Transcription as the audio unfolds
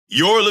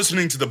You're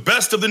listening to the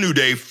best of the new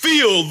day.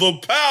 Feel the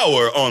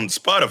power on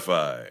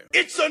Spotify.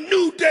 It's a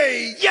new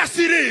day. Yes,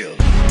 it is.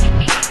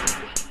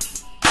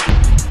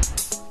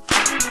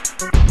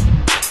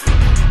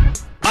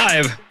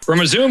 Live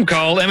from a Zoom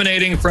call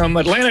emanating from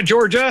Atlanta,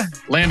 Georgia,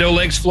 Lando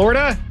Lakes,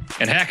 Florida,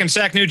 and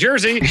Hackensack, New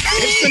Jersey.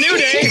 It's the new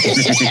day.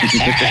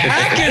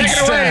 Hackensack. Take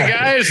it away,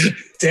 guys.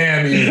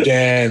 Damn you,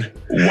 Dan.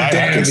 Why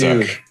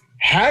Hackensack?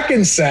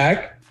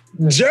 Hackensack,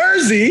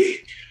 Jersey.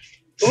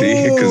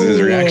 See, because of his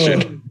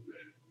reaction.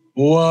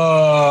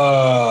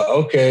 Whoa.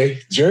 Okay.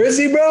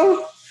 Jersey,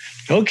 bro?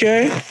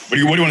 Okay. What do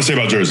you want to say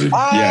about Jersey? Go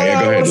ahead.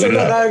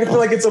 I feel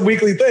like it's a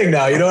weekly thing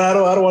now. You know, I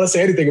don't want to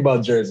say anything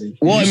about Jersey.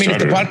 Well, I mean, if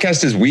the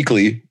podcast is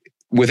weekly,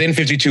 within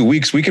 52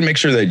 weeks, we can make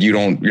sure that you're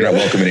not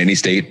welcome in any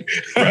state.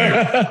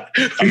 Right.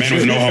 A man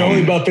with no home.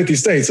 Only about 50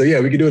 states. So yeah,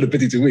 we can do it in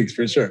 52 weeks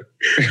for sure.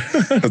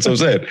 That's what I'm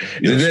saying.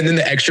 Yes. Then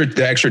the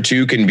extra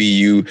two can be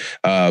you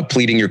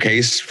pleading your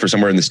case for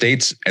somewhere in the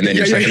States. And then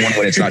your second one,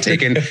 when it's not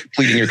taken,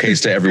 pleading your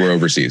case to everywhere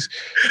overseas.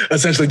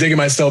 Essentially digging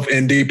myself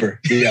in deeper.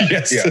 Yeah.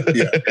 Yes. Yeah.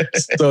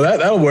 So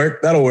that'll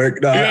work. No,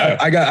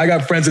 I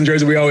got friends in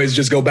Jersey. We always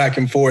just go back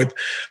and forth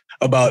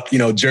about,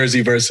 Jersey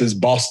versus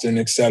Boston,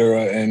 et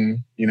cetera.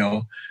 And,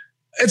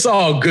 it's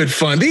all good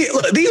fun.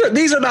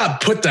 These are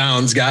not put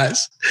downs,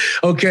 guys.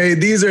 Okay,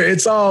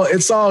 it's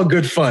all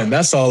good fun.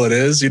 That's all it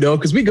is,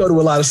 because we go to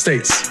a lot of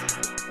states.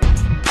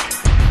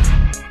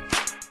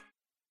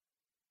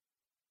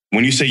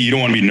 When you say you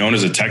don't want to be known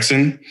as a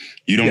Texan,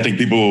 you don't think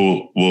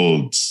people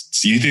will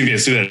see? You think they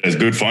see that as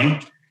good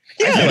fun?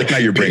 Yeah, I feel like now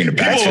you're bringing it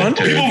back. It's fun.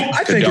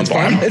 I think it's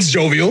fun. It's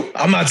jovial.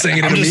 I'm not saying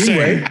it in a mean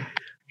way.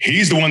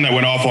 He's the one that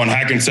went off on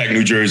Hackensack,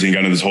 New Jersey, and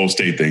got into this whole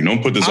state thing.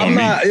 Don't put this on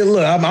me.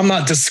 Look, I'm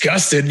not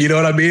disgusted. You know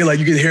what I mean? Like,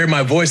 you can hear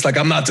my voice. Like,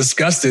 I'm not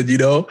disgusted.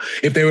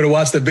 If they were to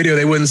watch the video,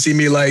 they wouldn't see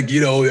me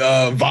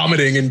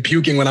vomiting and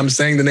puking when I'm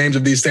saying the names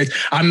of these states.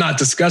 I'm not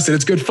disgusted.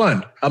 It's good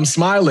fun. I'm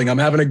smiling. I'm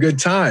having a good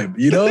time.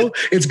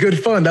 It's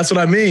good fun. That's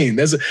what I mean.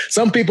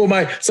 Some people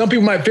might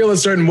feel a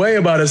certain way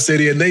about a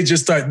city, and they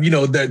just start,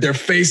 their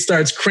face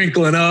starts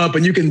crinkling up,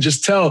 and you can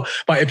just tell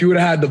if you would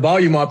have had the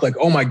volume up, like,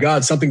 oh my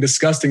God, something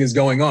disgusting is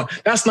going on.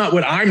 That's not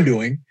what I'm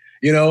doing.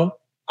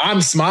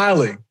 I'm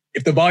smiling.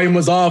 If the volume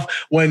was off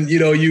when,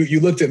 you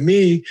looked at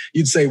me,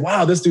 you'd say,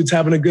 wow, this dude's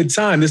having a good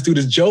time. This dude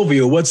is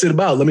jovial. What's it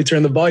about? Let me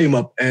turn the volume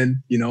up and,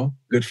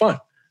 good fun.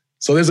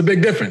 So there's a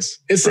big difference.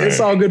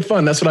 It's all good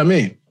fun. That's what I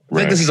mean. I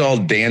think this is all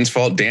Dan's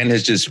fault. Dan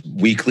has just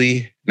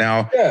weekly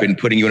now been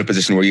putting you in a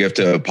position where you have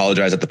to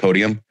apologize at the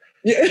podium.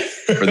 Yeah.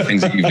 For the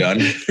things that you've done.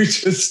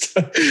 Just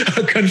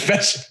a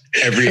confession.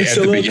 At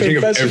the beginning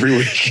of every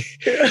week.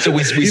 So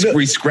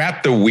we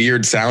scrapped the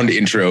weird sound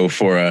intro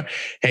for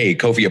hey,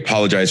 Kofi,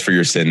 apologize for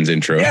your sins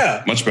intro.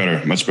 Yeah. Much better.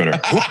 And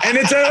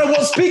it's,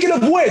 well, speaking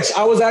of which,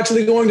 I was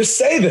actually going to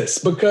say this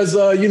because,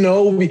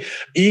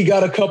 E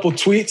got a couple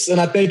tweets,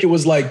 and I think it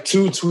was like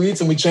 2 tweets,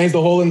 and we changed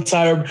the whole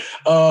entire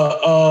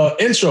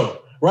intro.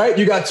 Right?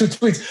 You got 2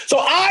 tweets. So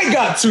I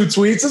got 2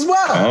 tweets as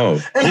well. Oh.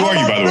 And who are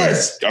you, by the way?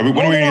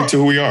 When are we getting to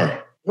who we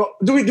are?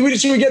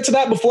 Should we get to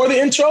that before the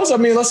intros? I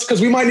mean,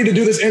 because we might need to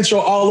do this intro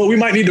all over. We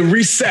might need to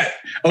reset.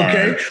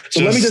 Okay. Right.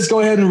 So let me just go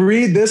ahead and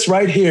read this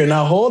right here.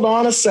 Now, hold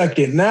on a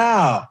second.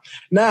 Now,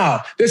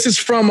 this is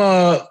from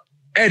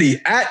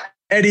Eddie at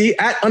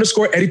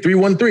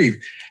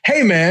 _Eddie313.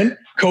 Hey, man,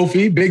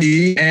 Kofi, Big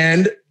E,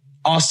 and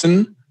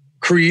Austin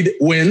Creed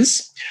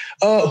wins.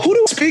 Who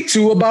do I speak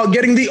to about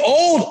getting the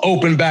old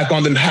Open back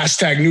on the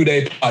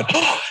 #NewDayPod?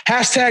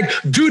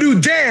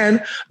 #Doodoo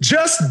Dan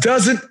just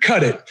doesn't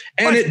cut it.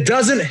 And it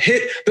doesn't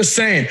hit the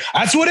same.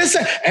 That's what it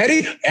said.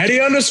 Eddie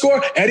 _313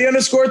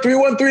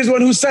 is the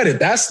one who said it.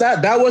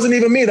 That wasn't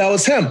even me. That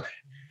was him.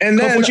 And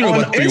then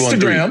on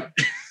Instagram,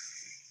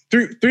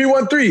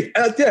 313.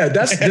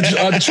 That's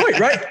Detroit,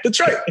 right?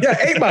 Detroit. Yeah,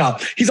 8 Mile.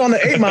 He's on the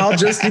 8 Mile,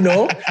 just,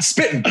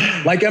 spitting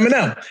like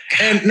Eminem.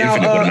 And now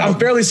I'm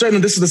fairly certain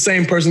that this is the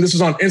same person. This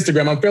was on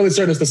Instagram. I'm fairly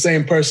certain it's the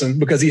same person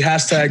because he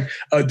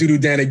 #Doodoo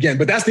Dan again.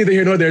 But that's neither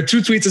here nor there.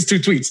 2 tweets is 2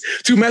 tweets.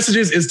 2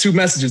 messages is 2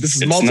 messages. This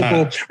is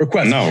multiple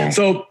requests. No.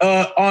 So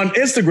on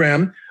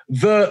Instagram,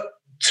 the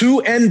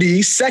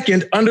 2ND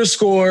second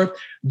 _JEH.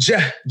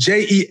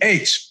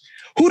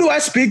 Who do I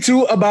speak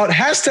to about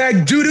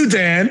 #Doodoo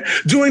Dan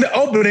doing the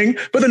opening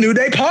for the New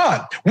Day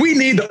Pod? We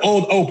need the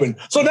old Open.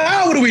 So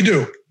now what do we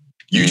do?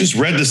 You just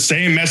read the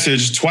same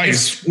message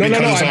twice.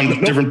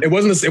 Different. It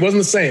wasn't the same.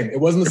 It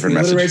wasn't the same.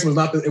 Alliteration was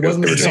not. It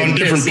wasn't the same. It's on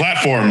different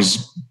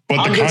platforms,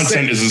 but the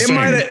content is the same.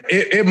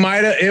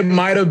 It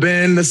might have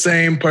been the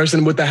same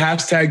person with the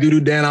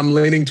 #Doodoo Dan. I'm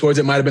leaning towards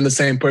it might have been the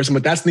same person,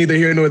 but that's neither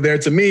here nor there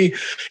to me.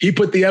 He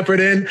put the effort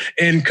in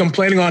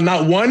complaining on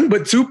not 1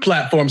 but 2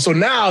 platforms. So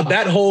now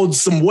that holds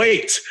some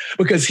weight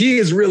because he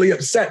is really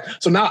upset.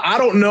 So now I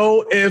don't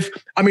know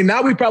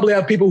now we probably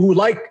have people who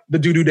like the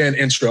Doodoo Dan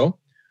intro,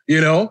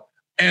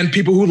 and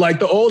people who like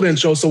the old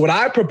intro. So what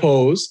I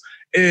propose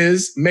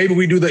is maybe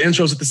we do the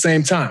intros at the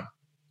same time.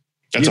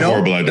 That's a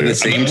horrible idea. At the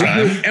same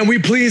time. And we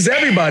please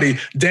everybody.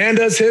 Dan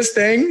does his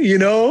thing,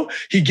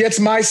 He gets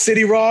my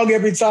city wrong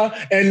every time.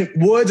 And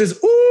Woods is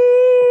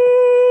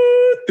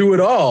through it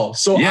all.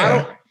 So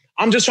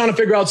I'm just trying to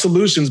figure out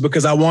solutions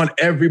because I want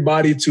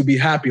everybody to be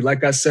happy.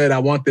 Like I said, I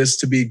want this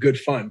to be good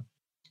fun.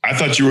 I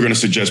thought you were going to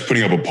suggest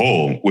putting up a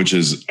poll, which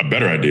is a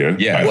better idea.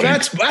 Yeah. Well,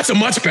 that's actually a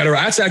much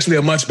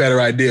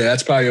better idea.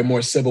 That's probably a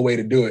more civil way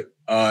to do it.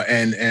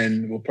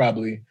 And we'll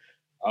probably,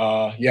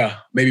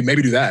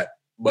 maybe do that.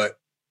 But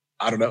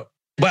I don't know.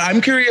 But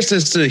I'm curious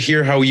as to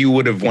hear how you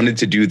would have wanted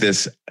to do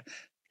this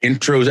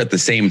intros at the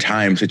same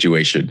time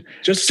situation.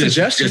 Just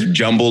suggestions. Just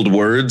jumbled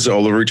words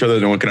all over each other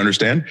that no one can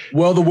understand.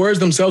 Well, the words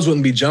themselves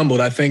wouldn't be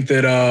jumbled. I think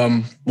that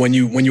when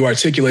you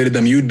articulated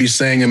them, you'd be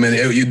saying them and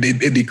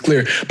it'd be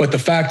clear. But the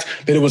fact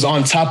that it was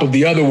on top of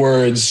the other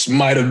words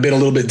might have been a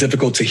little bit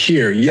difficult to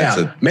hear.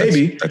 Yeah,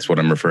 maybe. That's what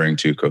I'm referring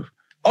to, Kof.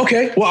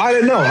 Okay, well, I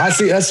didn't know. I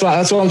see. That's what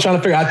I'm trying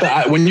to figure. I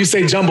thought when you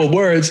say jumbled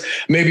words,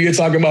 maybe you're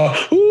talking about.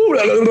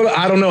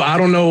 I don't know. I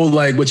don't know,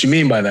 like what you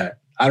mean by that.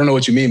 I don't know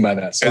what you mean by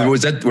that. And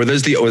was that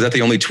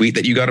the only tweet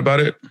that you got about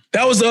it?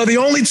 That was the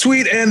only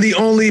tweet and the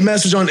only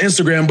message on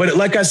Instagram. But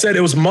like I said,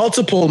 it was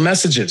multiple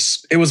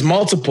messages. It was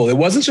multiple. It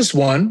wasn't just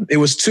one. It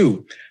was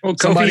two. Well,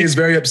 somebody is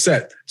very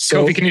upset.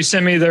 So, Kofi, can you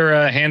send me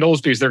their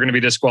handles because they're going to be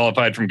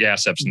disqualified from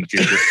Gas Ups in the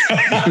future?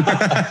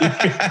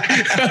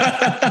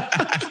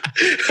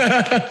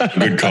 A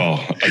good call.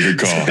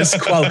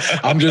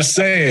 I'm just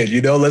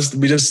saying,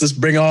 let's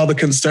bring all the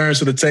concerns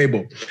to the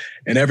table,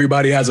 and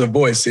everybody has a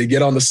voice. So you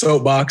get on the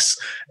soapbox,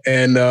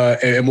 and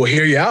we'll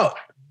hear you out.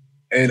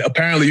 And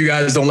apparently, you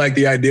guys don't like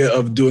the idea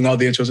of doing all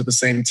the intros at the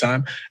same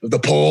time. The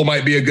poll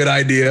might be a good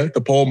idea.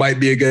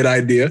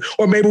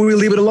 Or maybe we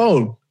leave it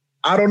alone.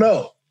 I don't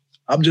know.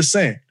 I'm just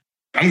saying.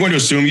 I'm going to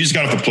assume you just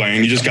got off the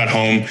plane. You just got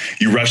home.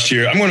 You rushed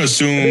here. I'm going to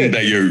assume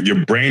that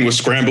your brain was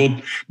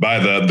scrambled by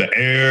the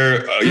air,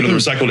 the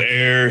recycled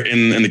air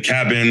in the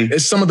cabin.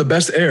 It's some of the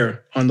best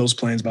air on those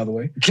planes, by the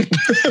way.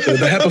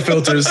 The HEPA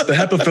filters. The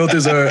HEPA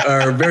filters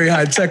are very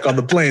high tech on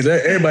the planes.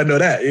 Everybody know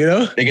that,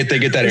 They get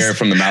that air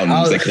from the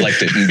mountains. They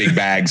collect it in big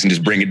bags and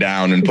just bring it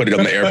down and put it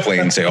on the airplane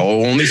and say,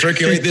 "Oh, only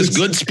circulate this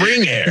good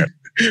spring air."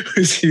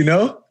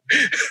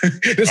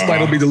 This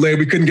flight will be delayed.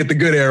 We couldn't get the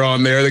good air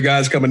on there. The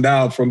guy's coming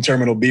down from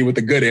Terminal B with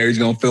the good air. He's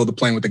going to fill the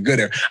plane with the good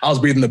air. I was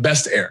breathing the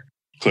best air.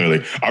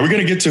 Clearly. Are we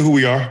going to get to who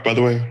we are, by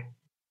the way?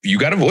 You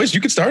got a voice.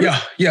 You could start. Yeah.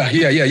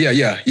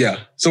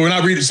 So we're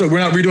not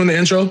redoing the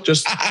intro?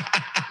 Just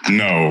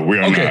No, we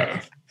are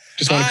not.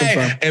 Just want to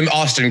confirm. I am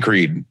Austin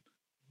Creed.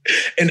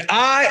 And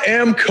I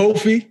am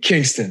Kofi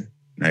Kingston.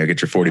 Now you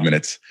get your 40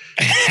 minutes.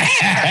 There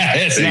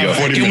you go.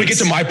 Can we get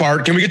to my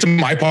part? Is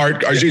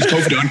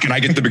Kofi done? Can I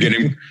get the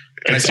beginning?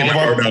 It's all of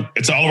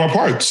our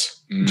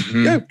parts.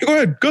 Mm-hmm. Yeah, go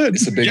ahead.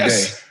 It's a big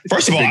day.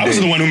 First of all, I was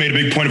the one who made a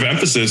big point of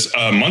emphasis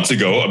months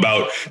ago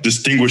about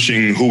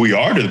distinguishing who we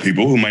are to the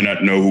people who might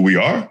not know who we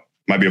are.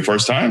 Might be a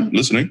first time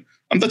listening.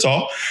 That's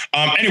all.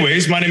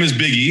 Anyways, my name is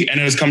Big E, and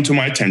it has come to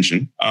my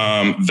attention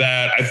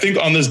that I think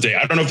on this day,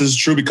 I don't know if this is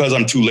true because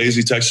I'm too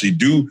lazy to actually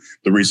do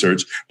the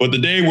research, but the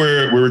day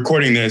we're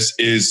recording this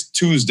is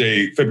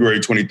Tuesday, February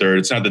 23rd.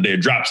 It's not the day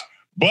it drops.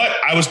 But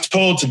I was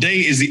told today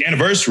is the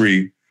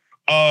anniversary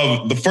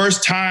of the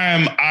first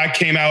time I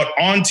came out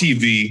on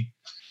TV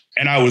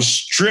and I was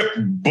stripped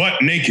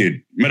butt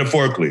naked,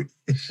 metaphorically.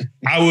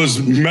 I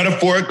was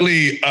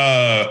metaphorically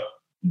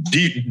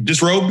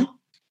disrobed,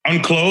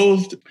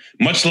 unclothed,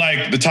 much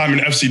like the time in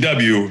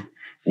FCW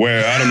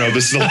where, I don't know,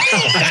 this is a long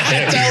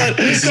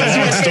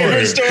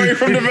story. Story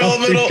from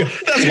developmental.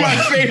 That's my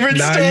favorite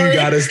now story. You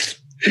got us.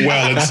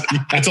 Well,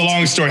 it's a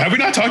long story. Have we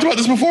not talked about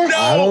this before? No,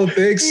 I don't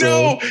think so.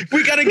 No,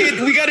 we gotta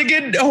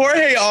get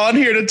Jorge on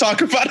here to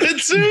talk about it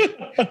soon.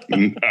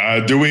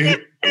 Do we?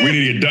 We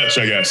need to get Dutch,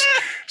 I guess.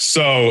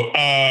 So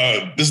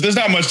there's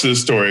not much to the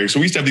story. So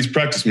we used to have these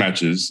practice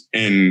matches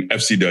in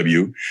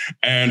FCW,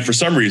 and for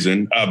some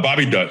reason,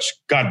 Bobby Dutch,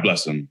 God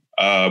bless him.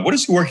 What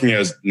is he working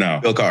as now?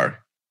 Bill Carr,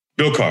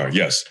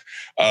 yes.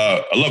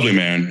 A lovely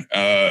man,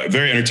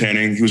 very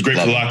entertaining. He was great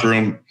for the locker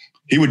room.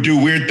 He would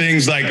do weird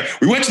things like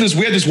we had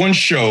this one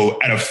show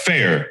at a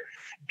fair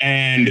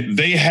and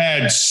they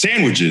had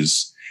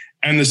sandwiches,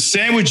 and the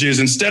sandwiches,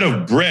 instead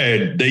of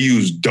bread, they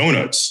used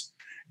donuts.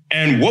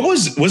 And what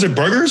was it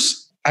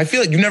burgers? I feel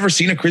like you've never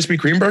seen a Krispy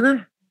Kreme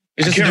burger?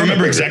 I can't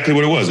remember exactly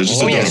what it was. It's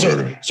just a donut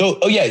burger. So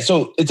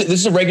this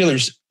is a regular.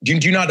 Do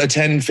you not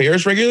attend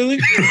fairs regularly?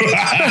 No,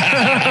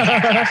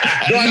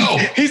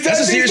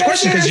 that's a serious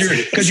question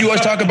because you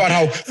always talk about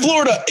how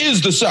Florida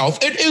is the South.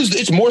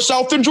 It's more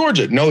South than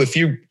Georgia. No, if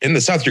you're in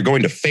the South, you're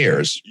going to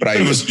fairs. But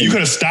you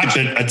could have stopped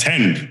at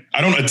attend.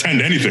 I don't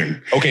attend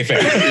anything. Okay, fair.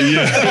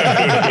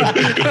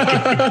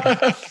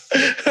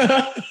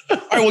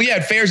 All right, well, yeah,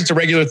 at fairs, it's a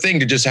regular thing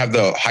to just have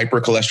the hyper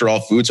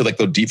cholesterol food. So like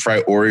they'll deep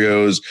fry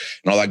Oreos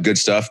and all that good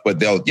stuff. But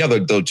they'll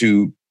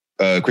do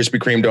Krispy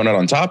Kreme donut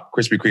on top,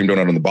 Krispy Kreme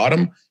donut on the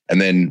bottom, and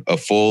then a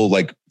full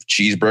like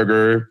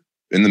cheeseburger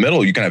in the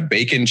middle. You can have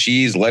bacon,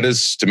 cheese,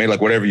 lettuce, tomato,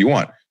 like whatever you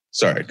want.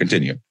 Sorry,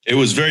 continue. It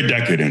was very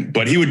decadent,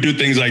 but he would do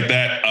things like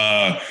that.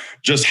 I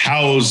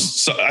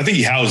think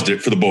he housed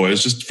it for the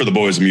boys, just for the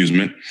boys'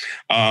 amusement.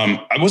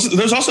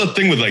 There's also a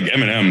thing with like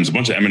M&Ms, a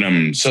bunch of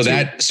M&Ms. So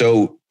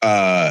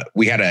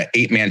we had an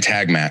 8-man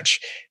tag match,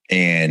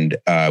 and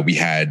we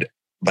had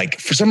like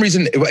for some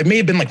reason, it may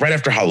have been like right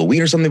after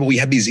Halloween or something, but we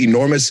had these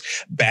enormous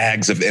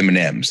bags of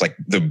M&Ms, like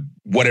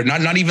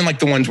not even like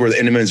the ones where the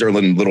M&Ms are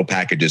in little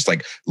packages,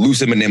 like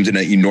loose M&Ms in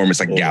an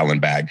enormous like gallon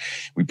bag.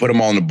 We put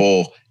them all in a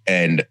bowl,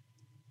 and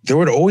there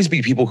would always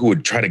be people who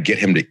would try to get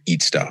him to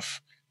eat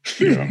stuff,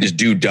 just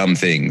do dumb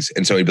things.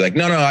 And so he'd be like,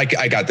 no, I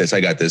got this.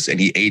 And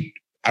he ate,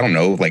 I don't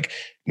know, like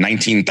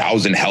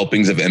 19,000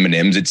 helpings of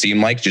M&Ms. It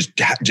seemed like just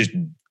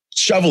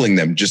shoveling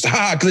them,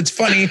 because it's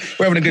funny,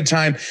 we're having a good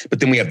time.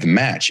 But then we have the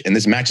match, and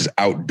this match is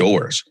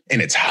outdoors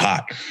and it's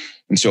hot.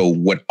 And so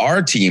what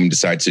our team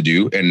decides to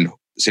do, and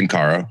Sin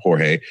Cara,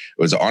 Jorge,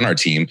 was on our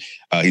team.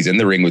 He's in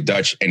the ring with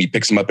Dutch, and he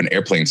picks him up, and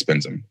airplane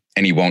spins him,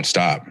 and he won't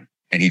stop.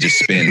 And he just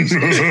spins,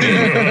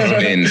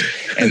 spins.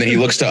 And then he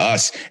looks to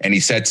us, and he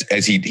sets,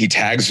 as he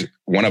tags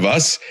one of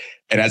us.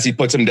 And as he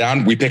puts him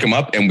down, we pick him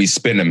up and we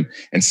spin him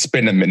and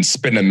spin him and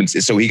spin him. And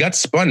so he got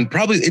spun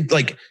probably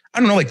like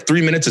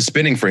 3 minutes of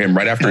spinning for him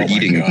right after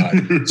eating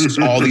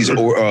all these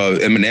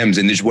M&Ms,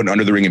 and just went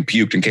under the ring and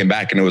puked and came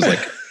back. And it was like,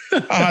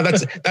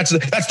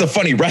 that's the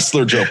funny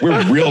wrestler joke.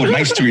 We're real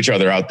nice to each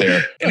other out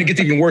there. And it gets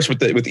even worse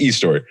with E's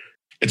story.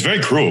 It's very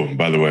cruel,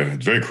 by the way.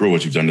 It's very cruel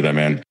what you've done to that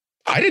man.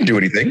 I didn't do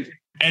anything.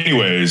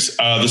 Anyways,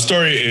 the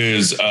story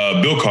is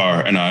Bill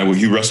Carr and I,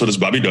 he wrestled as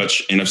Bobby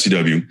Dutch in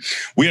FCW.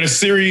 We had a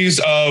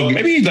series of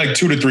maybe like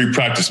 2 to 3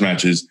 practice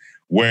matches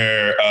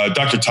where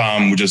Dr.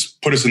 Tom would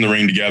just put us in the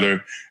ring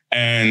together.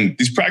 And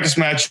these practice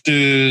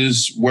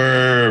matches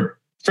were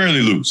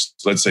fairly loose.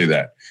 Let's say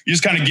that. You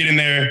just kind of get in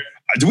there.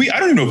 I don't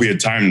even know if we had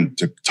time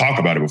to talk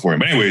about it before.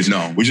 But anyways,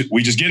 no,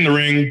 we just get in the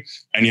ring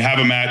and you have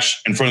a match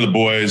in front of the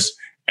boys.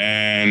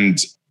 And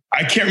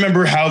I can't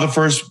remember how the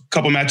first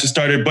couple matches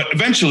started, but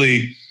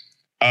eventually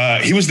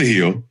he was the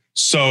heel.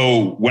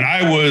 So when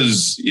I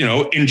was,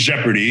 in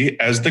jeopardy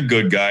as the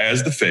good guy,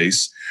 as the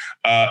face,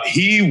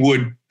 he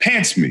would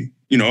pants me.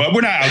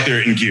 We're not out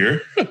there in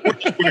gear.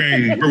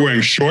 We're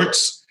wearing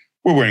shorts.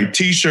 We're wearing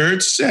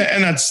T-shirts,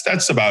 and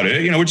that's about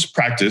it. We just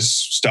practice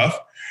stuff,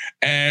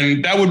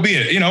 and that would be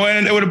it.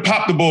 And it would have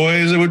popped the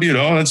boys. It would,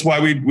 that's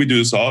why we do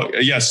this all.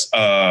 Yes,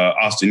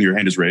 Austin, your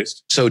hand is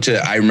raised. So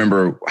I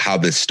remember how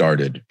this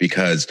started,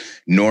 because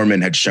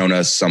Norman had shown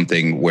us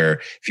something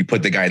where if you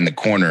put the guy in the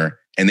corner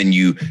and then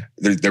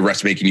the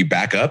rest making you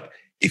back up,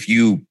 if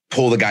you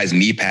pull the guy's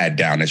knee pad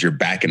down as you're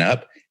backing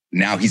up,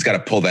 now he's got to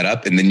pull that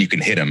up and then you can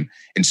hit him.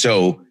 And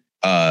so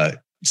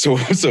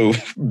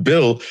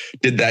Bill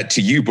did that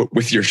to you, but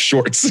with your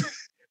shorts.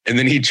 And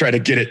then he tried to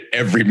get it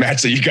every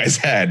match that you guys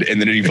had.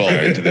 And then it evolved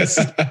into this.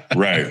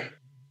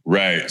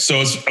 Right.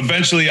 So it's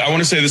eventually, I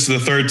want to say this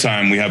is the 3rd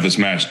time we have this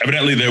match.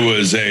 Evidently there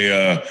was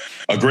a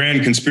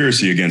grand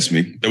conspiracy against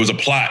me. There was a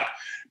plot,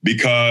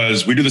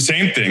 because we do the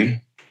same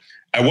thing.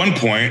 At one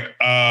point,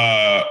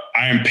 I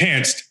am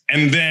pantsed,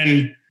 and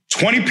then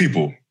 20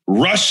 people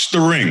rush the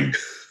ring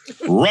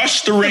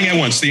at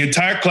once. The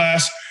entire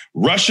class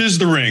rushes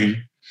the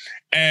ring,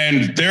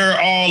 and they're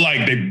all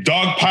like, they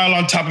dog pile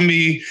on top of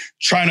me,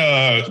 trying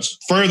to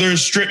further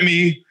strip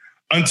me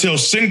until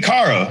Sin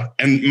Cara,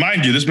 and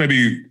mind you, this may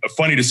be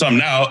funny to some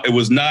now, it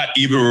was not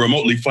even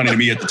remotely funny to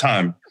me at the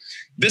time.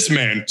 This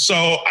man,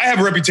 so I have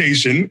a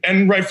reputation,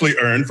 and rightfully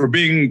earned, for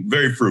being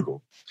very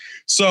frugal.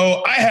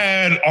 So I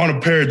had on a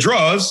pair of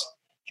drawers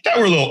that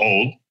were a little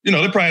old. They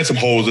probably had some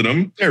holes in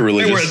them. They're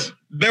religious.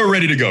 They were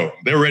ready to go.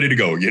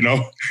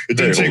 It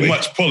didn't take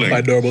much pulling.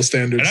 By normal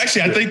standards. And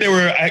actually, I think they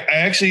were,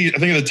 I think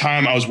at the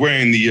time I was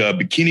wearing the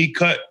bikini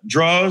cut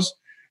drawers,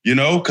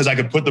 because I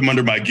could put them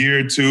under my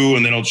gear too,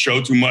 and they don't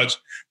show too much.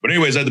 But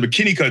anyways, I had the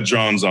bikini cut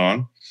drawers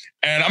on.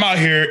 And I'm out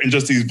here in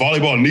just these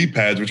volleyball knee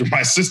pads, which are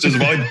my sister's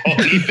volleyball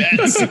knee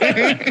pads.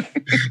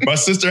 My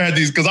sister had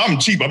these, because I'm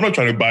cheap. I'm not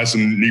trying to buy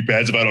some knee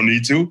pads if I don't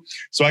need to.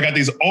 So I got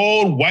these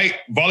old white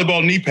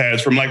volleyball knee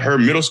pads from like her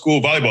middle school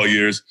volleyball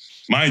years.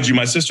 Mind you,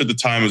 my sister at the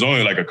time was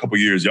only like a couple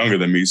years younger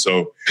than me.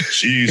 So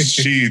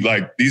she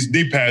like, these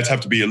knee pads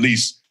have to be at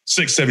least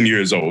 6-7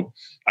 years old.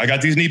 I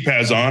got these knee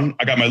pads on.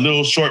 I got my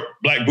little short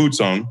black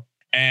boots on.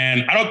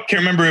 And can't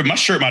remember if my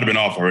shirt might have been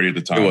off already at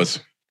the time. It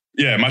was.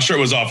 Yeah, my shirt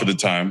was off at the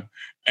time.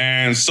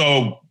 And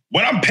so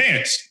when I'm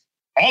pantsed,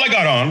 all I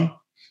got on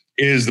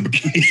is the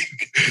bikini.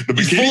 The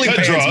bikini fully cut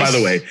pants, drawers. by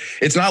the way.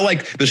 It's not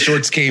like the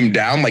shorts came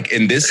down. Like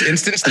in this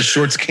instance, the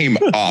shorts came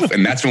off,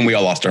 and that's when we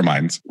all lost our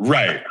minds.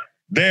 Right.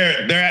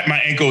 They're at my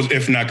ankles,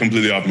 if not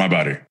completely off my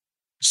body.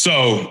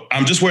 So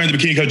I'm just wearing the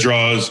bikini cut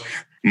drawers,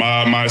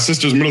 my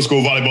sister's middle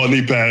school volleyball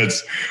knee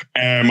pads,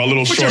 and my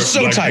little short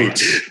so black tight.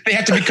 boots. They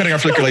have to be cutting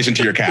articulation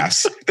to your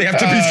calves. They have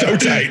to be so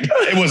tight.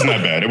 It wasn't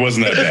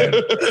that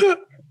bad.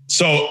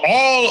 So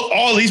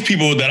all these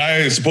people that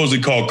I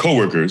supposedly call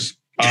coworkers,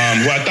 who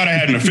I thought I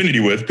had an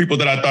affinity with, people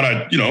that I thought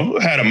I,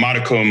 had a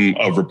modicum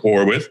of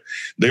rapport with,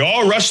 they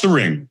all rushed the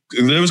ring.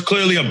 There was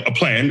clearly a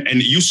plan,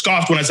 and you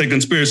scoffed when I said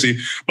conspiracy,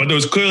 but there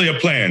was clearly a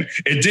plan.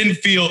 It didn't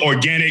feel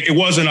organic. It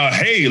wasn't a,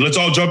 hey, let's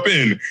all jump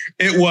in.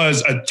 It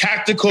was a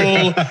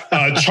tactical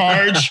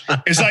charge.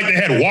 It's like they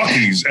had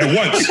walkies at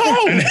once.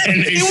 No, and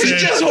it was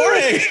just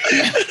Jorge.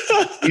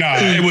 Nah,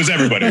 it was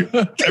everybody.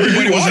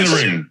 Everybody was in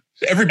the ring.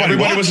 Everybody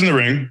was in the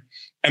ring.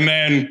 And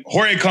then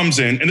Jorge comes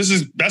in, and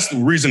that's the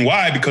reason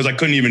why, because I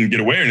couldn't even get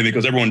away or anything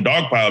because everyone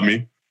dogpiled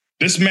me.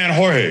 This man,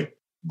 Jorge,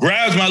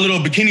 grabs my little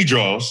bikini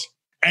drawers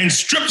and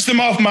strips them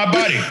off my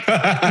body.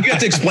 You have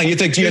to explain. You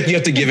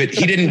have to give it.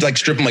 He didn't like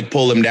strip him, like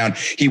pull him down.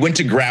 He went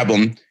to grab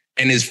him,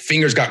 and his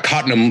fingers got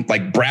caught in them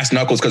like brass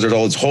knuckles because there's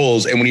all these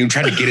holes. And when he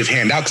tried to get his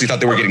hand out because he thought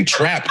they were getting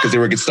trapped because they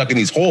were getting stuck in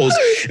these holes,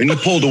 and he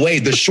pulled away,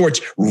 the shorts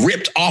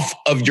ripped off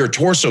of your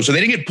torso. So they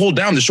didn't get pulled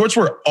down. The shorts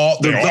were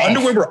the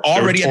underwear were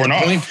already at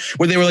the point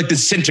where they were like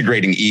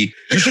disintegrating. E,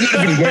 you should not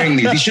have been wearing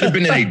these. These should have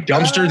been in a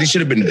dumpster. These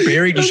should have been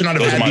buried. You should not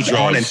have had these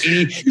on at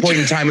any point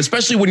in time,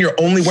 especially when you're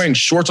only wearing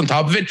shorts on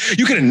top of it.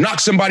 You could have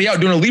knocked somebody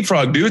out doing a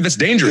leapfrog, dude. That's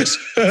dangerous.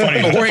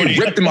 Funny.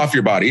 Ripped them off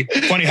your body.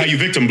 Funny how you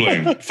victim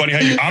blame. Funny how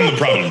I'm the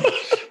problem.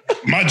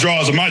 My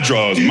draws are my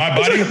draws. My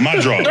body, my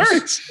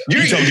draws.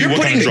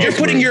 You're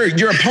putting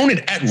your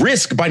opponent at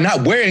risk by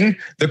not wearing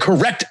the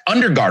correct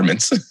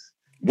undergarments.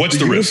 What's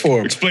the risk?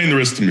 Explain the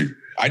risk to me.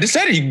 I just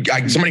said it.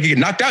 Somebody could get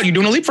knocked out. You're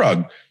doing a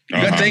leapfrog.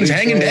 You got things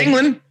hanging,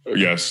 dangling.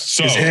 Yes.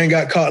 So his hand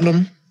got caught in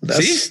him.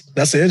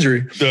 That's an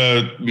injury.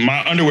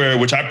 My underwear,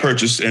 which I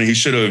purchased, and he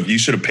should have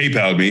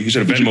PayPal'd me. He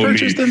should have Venmo'd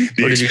me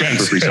the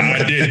expense.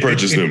 I did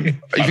purchase them.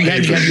 Have you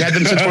had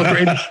them since 4th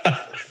grade?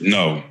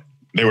 No.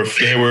 They were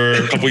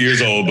a couple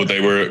years old, but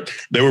they were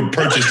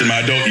purchased in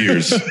my adult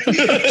years. So,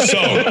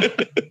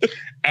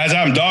 as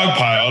I'm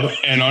dogpiled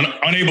and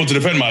unable to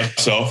defend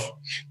myself,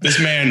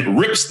 this man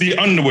rips the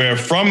underwear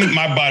from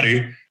my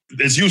body.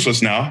 It's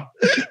useless now,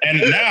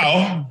 and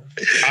now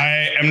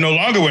I am no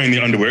longer wearing the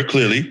underwear.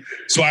 Clearly,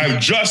 so I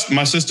have just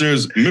my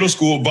sister's middle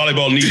school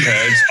volleyball knee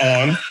pads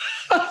on.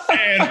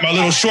 And my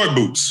little short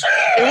boots.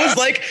 It was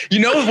like,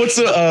 what's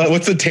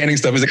the tanning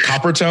stuff? Is it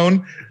copper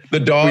tone? The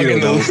dog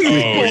and the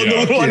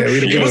little one.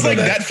 It was like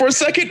that for a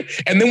second.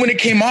 And then when it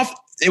came off,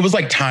 it was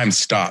like time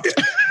stopped.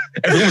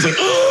 Everyone was like,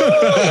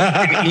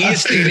 and he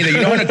is standing there.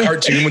 You know, in a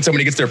cartoon, when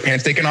somebody gets their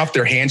pants taken off,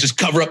 their hands just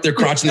cover up their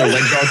crotch and their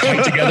legs are all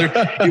tight together.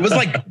 It was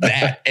like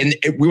that. And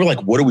we were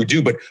like, what do we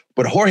do? But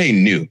Jorge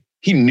knew.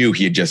 He knew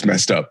he had just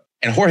messed up.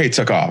 And Jorge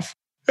took off.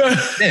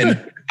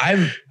 Then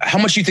how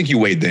much do you think you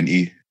weighed then,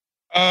 E?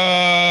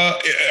 I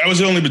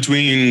was only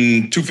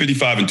between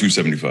 255 and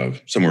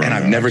 275, somewhere around.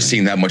 And I've never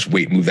seen that much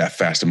weight move that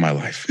fast in my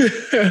life.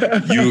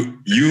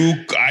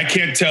 I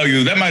can't tell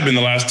you. That might have been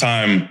the last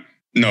time.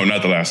 No,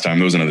 not the last time.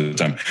 There was another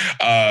time.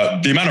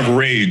 The amount of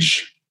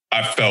rage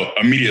I felt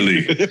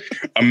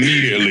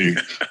immediately.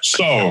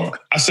 So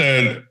I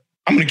said,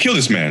 I'm going to kill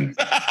this man.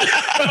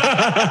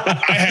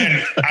 I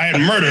had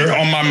murder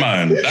on my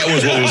mind. That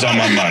was what was on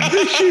my mind.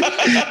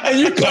 And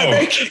you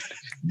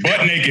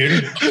butt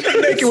naked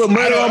with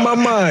murder on my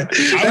mind.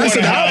 That's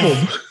an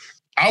album.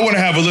 I want to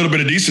have a little bit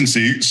of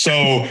decency.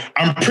 So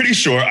I'm pretty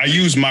sure I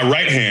use my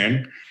right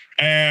hand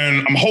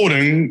and I'm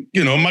holding,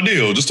 my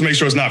deal just to make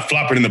sure it's not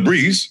flopping in the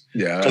breeze.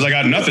 Yeah. Because I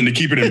got nothing to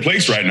keep it in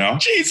place right now.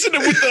 Chasing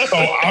him So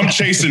I'm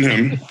chasing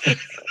him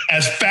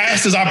as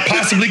fast as I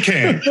possibly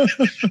can.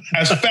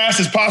 As fast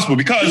as possible.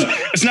 Because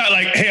it's not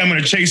like, hey, I'm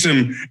going to chase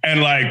him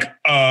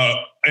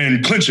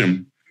and clinch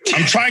him.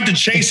 I'm trying to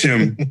chase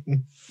him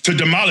to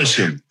demolish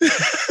him,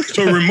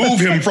 to remove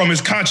him from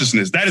his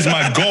consciousness. That is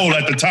my goal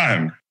at the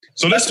time.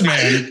 So this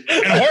man,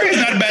 and Jorge's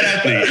not a bad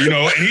athlete,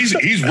 and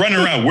he's running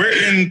around. We're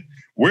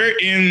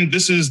in,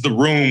 this is the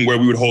room where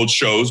we would hold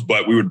shows,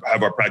 but we would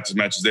have our practice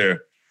matches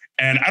there.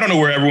 And I don't know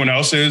where everyone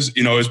else is.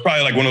 It's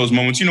probably like one of those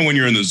moments, when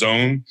you're in the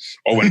zone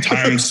or when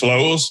time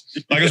slows.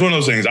 Like it's one of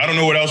those things. I don't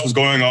know what else was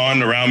going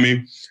on around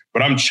me,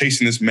 but I'm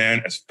chasing this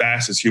man as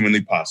fast as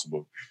humanly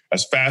possible.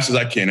 As fast as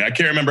I can. And I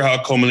can't remember how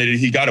it culminated.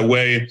 He got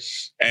away,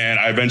 and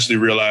I eventually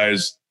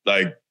realized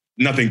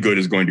nothing good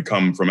is going to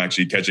come from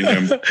actually catching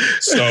him.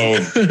 So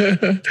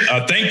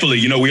thankfully,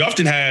 we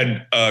often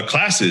had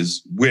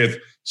classes with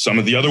some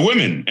of the other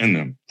women in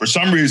them. For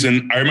some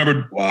reason, I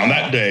remember on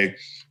that day,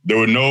 there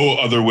were no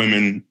other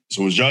women.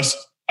 So it was just,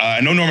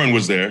 I know Norman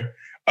was there.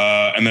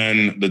 And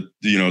then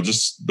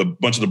just the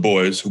bunch of the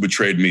boys who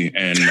betrayed me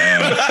and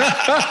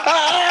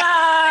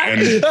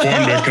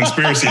formed a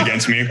conspiracy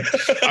against me.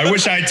 I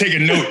wish I had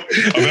taken note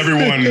of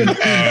everyone in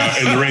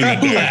the ring that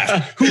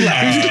day. Who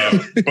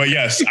laughed? But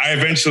yes, I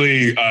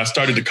eventually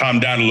started to calm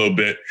down a little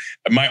bit.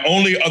 My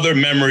only other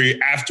memory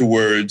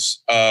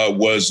afterwards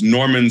was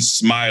Norman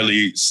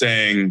Smiley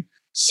saying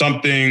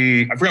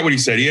something. I forgot what he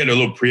said. He had a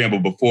little preamble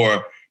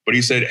before, but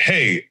he said,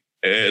 "Hey,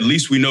 at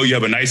least we know you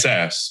have a nice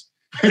ass."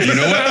 And you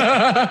know what?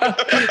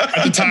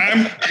 At the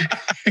time,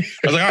 I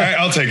was like, all right,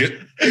 I'll take it.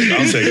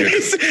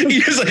 He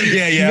was like,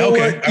 yeah,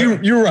 okay.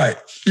 What? You're right.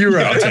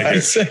 I'll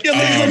take it.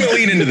 Let me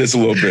lean into this a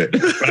little bit.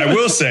 But I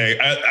will say,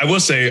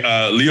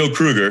 Leo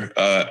Kruger,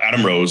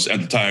 Adam Rose, at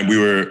the time,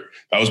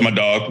 that was my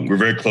dog. We were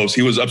very close.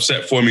 He was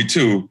upset for me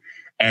too.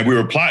 And we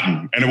were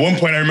plotting. And at one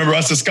point, I remember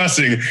us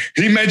discussing,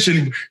 he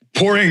mentioned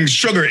pouring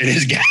sugar in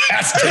his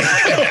gas tank.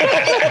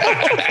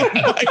 Oh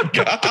my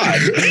God.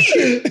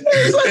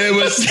 It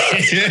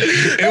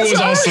was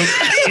awesome.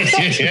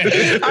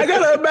 I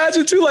gotta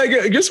imagine too,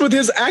 like just with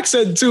his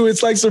accent too,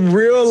 it's like some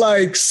real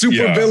like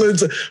super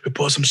villains. We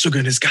pour some sugar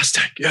in his gas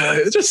tank. Yeah,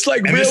 it's just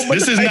like and real.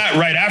 This is not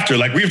right after.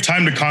 Like we have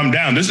time to calm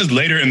down. This is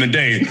later in the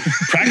day.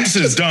 Practice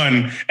is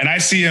done, and I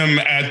see him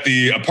at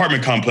the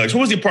apartment complex.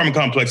 What was the apartment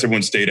complex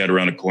everyone stayed at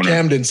around the corner?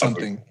 Camden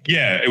something.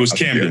 Yeah, it was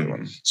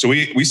Camden. So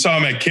we saw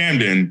him at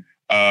Camden.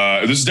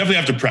 This is definitely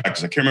after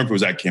practice. I can't remember if it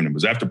was at Camden. It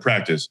was after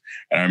practice.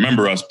 And I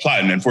remember us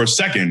plotting. And for a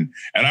second,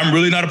 and I'm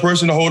really not a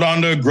person to hold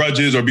on to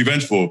grudges or be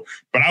vengeful,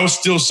 but I was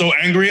still so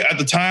angry at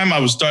the time. I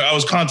was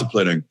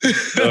contemplating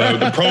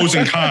the pros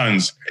and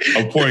cons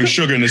of pouring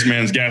sugar in this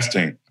man's gas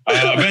tank.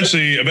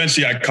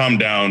 Eventually I calmed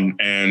down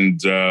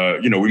and,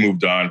 we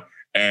moved on.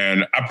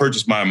 And I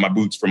purchased my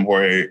boots from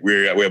Jorge.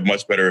 We have a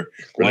much better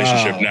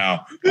relationship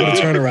now. What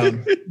a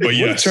turnaround. But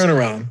yes, what a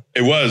turnaround.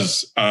 It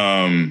was.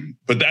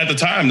 But at the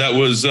time, that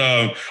was,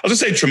 I was going to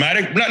say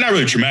traumatic, not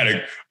really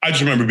traumatic. I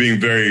just remember being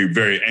very,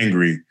 very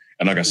angry.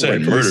 And like I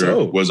said,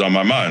 murder was on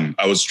my mind.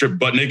 I was stripped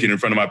butt naked in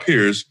front of my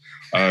peers,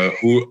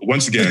 who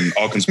once again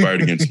all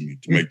conspired against me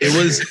to make it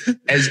was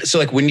so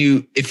like when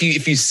if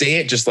you say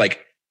it just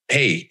like,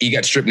 hey, you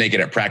got stripped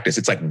naked at practice.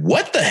 It's like,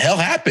 what the hell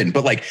happened?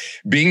 But like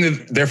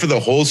being there for the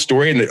whole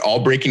story and it all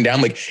breaking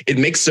down, like it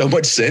makes so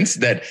much sense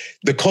that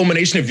the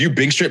culmination of you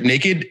being stripped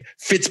naked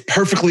fits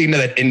perfectly into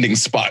that ending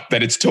spot.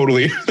 That it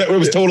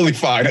was totally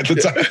fine at the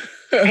time.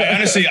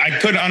 I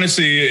couldn't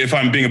honestly, if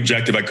I'm being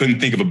objective, I couldn't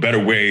think of a better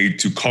way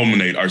to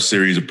culminate our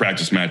series of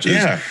practice matches.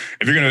 Yeah.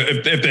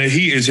 If the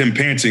heat is him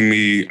pantsing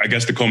me, I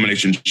guess the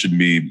culmination should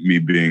be me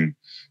being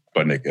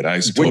butt naked.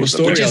 I suppose.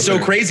 Which is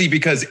so crazy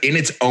because in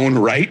its own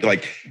right,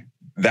 like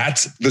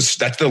that's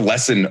the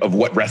lesson of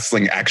what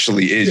wrestling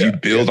actually is. Yeah. You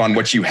build on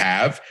what you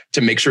have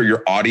to make sure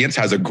your audience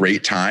has a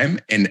great time.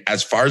 And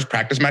as far as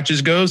practice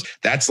matches goes,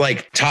 that's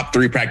like top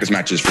 3 practice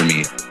matches for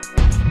me.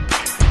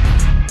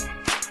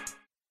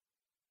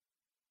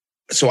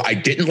 So I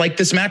didn't like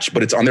this match,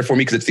 but it's on there for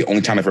me because it's the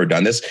only time I've ever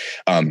done this.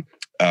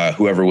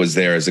 Whoever was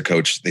there as a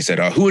coach, they said,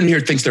 who in here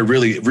thinks they're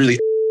really, really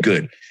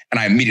good? And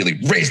I immediately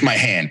raised my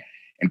hand.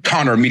 And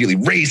Connor immediately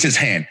raised his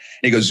hand. And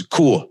he goes,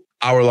 cool,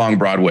 hour-long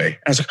Broadway.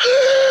 And I was like,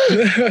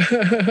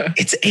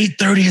 it's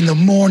 8:30 in the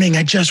morning.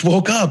 I just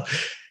woke up.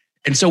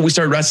 And so we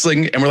started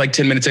wrestling and we're like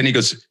 10 minutes in. He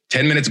goes,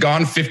 10 minutes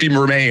gone, 50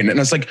 remain. And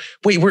I was like,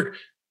 wait, we're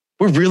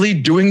really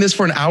doing this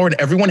for an hour? And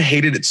everyone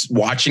hated it,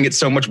 watching it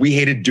so much. We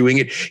hated doing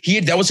it.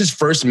 That was his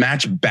first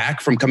match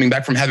coming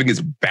back from having his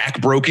back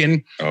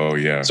broken. Oh,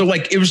 yeah. So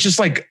like, it was just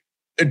like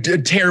a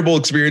terrible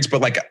experience, but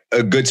like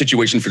a good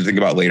situation for to think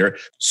about later.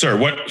 Sir,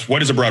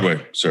 what is a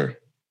Broadway, sir?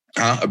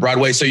 A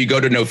Broadway. So you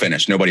go to no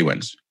finish. Nobody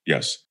wins.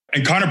 Yes.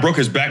 And Connor broke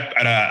his back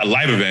at a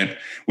live event.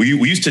 We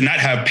used to not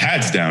have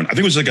pads down. I think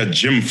it was like a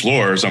gym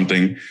floor or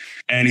something.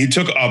 And he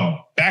took a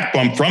back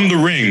bump from the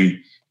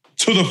ring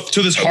to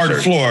this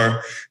hard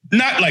floor.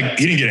 Not like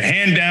he didn't get a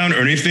hand down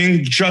or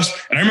anything. And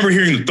I remember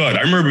hearing the thud.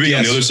 I remember being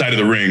on the other side of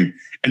the ring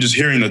and just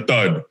hearing the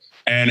thud.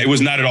 And it was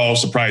not at all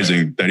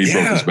surprising that he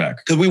broke his back.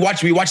 Because we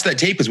watched that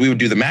tape because we would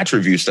do the match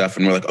review stuff,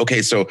 and we're like,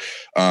 okay, so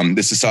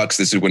this sucks.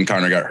 This is when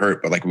Connor got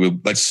hurt, but like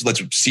let's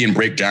see and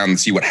break down and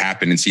see what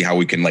happened and see how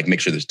we can like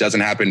make sure this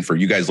doesn't happen for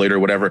you guys later or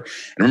whatever. And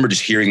I remember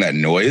just hearing that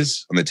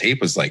noise on the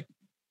tape was like,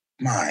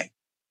 my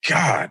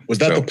God. Was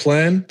that the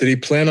plan? Did he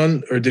plan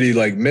on, or did he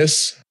like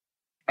miss?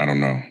 I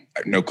don't know. I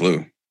have no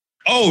clue.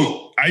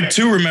 Oh, I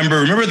too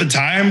remember at the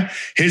time,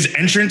 his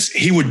entrance,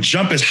 he would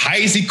jump as high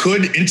as he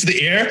could into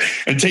the air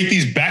and take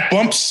these back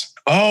bumps.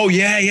 Oh,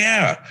 yeah.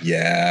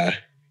 Yeah.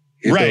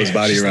 He'd throw his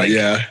body around.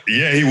 Yeah,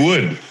 he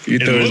would.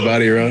 He'd throw his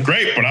body around.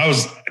 Great, but I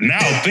was now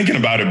thinking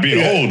about it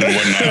being old and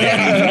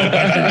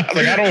whatnot.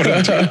 Like, I don't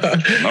want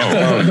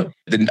to.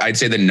 No. I'd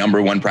say the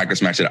number one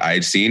practice match that I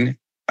had seen,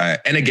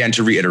 and again,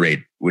 to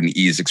reiterate, when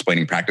he is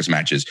explaining practice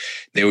matches,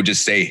 they would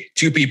just say,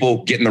 2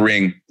 people, get in the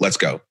ring, let's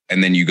go.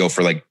 And then you go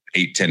for like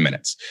 8-10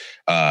 minutes.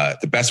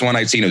 The best one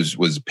I'd seen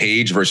was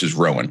Paige versus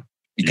Rowan,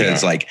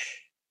 because like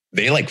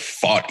they like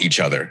fought each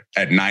other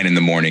at 9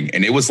 a.m.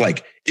 and it was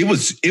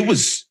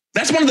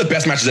that's one of the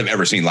best matches I've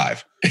ever seen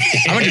live.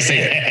 I'm gonna just say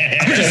it.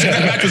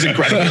 That match was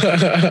incredible.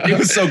 It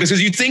was so good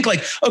because you think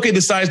like, okay,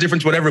 the size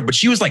difference, whatever, but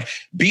she was like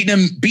beating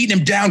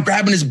him down,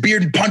 grabbing his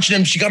beard and punching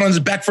him. She got on his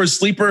back for a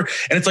sleeper,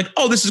 and it's like,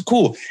 oh, this is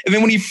cool. And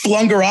then when he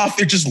flung her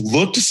off, it just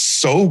looked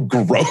so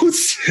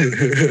gross.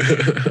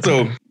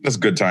 So that's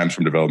good times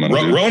from development.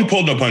 Rowan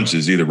pulled no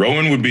punches either.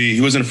 Rowan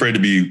he wasn't afraid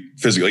to be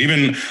physical.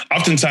 Even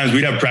oftentimes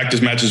we'd have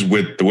practice matches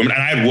with the women,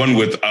 and I had one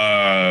with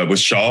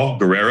Shaw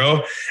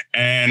Guerrero,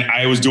 and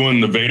I was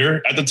doing the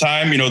Vader at the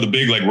time. The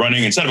big like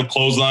running. Instead of a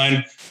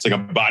clothesline, it's like a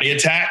body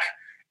attack.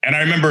 And I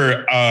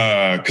remember,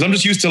 because I'm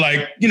just used to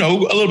like, a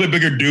little bit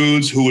bigger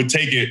dudes who would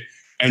take it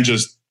and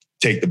just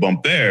take the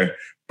bump there.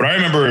 But I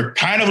remember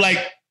kind of like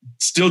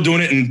still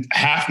doing it in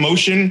half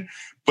motion,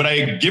 but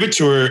I give it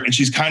to her and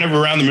she's kind of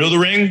around the middle of the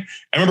ring.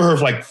 I remember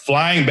her like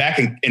flying back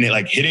and it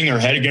like hitting her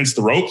head against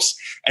the ropes.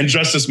 And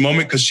just this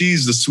moment, because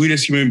she's the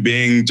sweetest human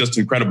being, just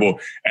incredible.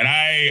 And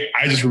I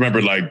just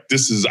remember like,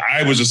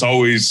 I was just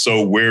always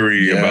so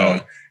wary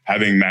about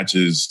having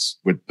matches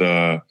with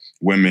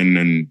women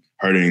and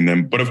hurting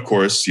them. But of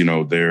course, you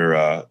know,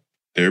 they're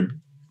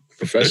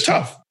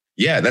tough.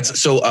 Yeah, that's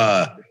so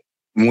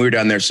when we were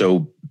down there,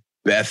 so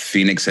Beth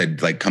Phoenix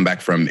had like come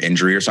back from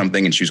injury or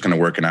something and she was kind of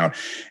working out.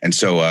 And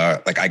so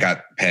like I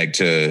got pegged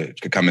to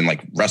come and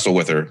like wrestle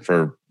with her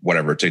for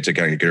whatever to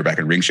kind of get her back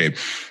in ring shape.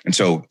 And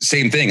so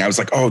same thing. I was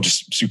like, oh,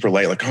 just super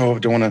light, like, oh,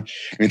 don't want to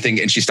anything.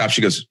 And she stopped.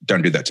 She goes,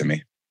 don't do that to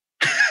me.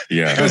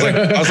 Yeah. I was like,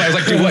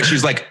 do what?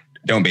 She's like,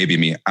 don't baby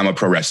me. I'm a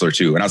pro wrestler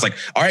too. And I was like,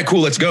 all right, cool,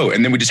 let's go.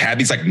 And then we just had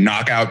these like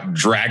knockout,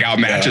 drag out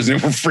matches and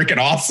it were freaking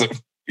awesome.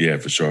 Yeah,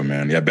 for sure,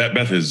 man. Yeah,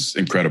 Beth is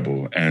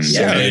incredible. And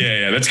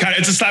that's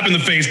it's a slap in the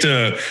face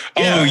to,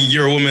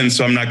 you're a woman,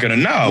 so I'm not gonna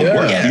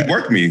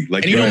work me.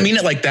 Like, and you don't mean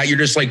it like that. You're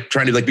just like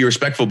trying to like be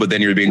respectful, but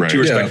then you're being too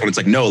respectful. It's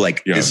like, no,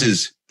 like this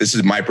is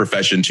my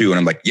profession too. And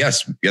I'm like,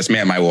 yes,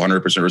 ma'am, I will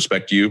 100%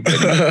 respect you.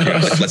 But,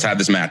 let's have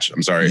this match.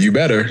 I'm sorry. You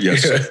better.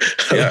 Yes.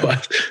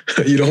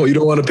 You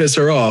don't want to piss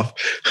her off.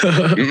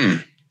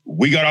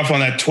 We got off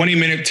on that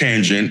 20-minute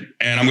tangent,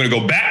 and I'm going to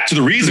go back to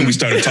the reason we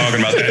started talking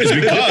about that is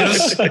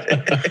because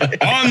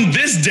on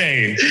this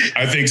day,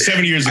 I think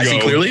 7 years ago. I see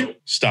clearly.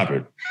 Stop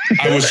it.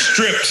 I was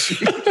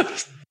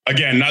stripped.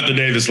 Again, not the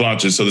day this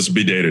launches, so this will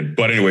be dated.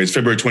 But anyways,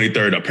 February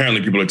 23rd,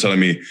 apparently people are telling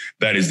me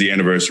that is the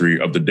anniversary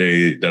of the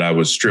day that I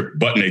was stripped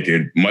butt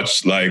naked,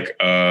 much like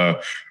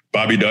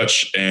Bobby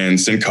Dutch and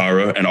Sin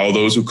Cara and all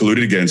those who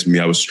colluded against me.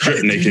 I was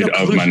stripped naked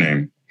of my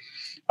name.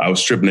 I was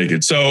stripped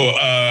naked. So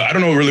I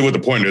don't know really what the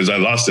point is. I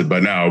lost it by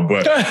now,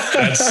 but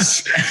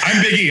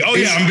I'm Big E. Oh,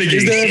 yeah, I'm Big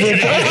E.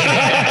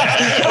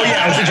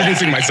 I was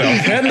introducing myself.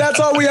 And that's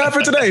all we have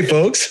for today,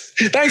 folks.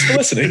 Thanks for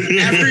listening.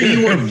 After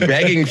you were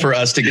begging for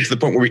us to get to the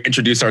point where we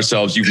introduce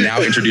ourselves, you've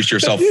now introduced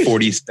yourself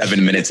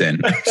 47 minutes in.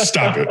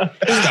 Stop it.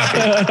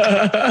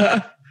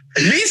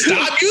 Me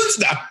stop, you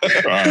stop.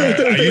 All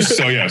right.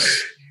 So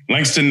yes,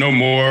 Langston no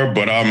more,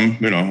 but I'm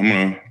going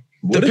to.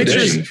 The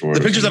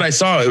pictures that I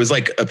saw, it was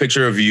like a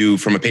picture of you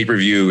from a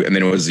pay-per-view, and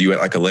then it was you at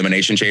like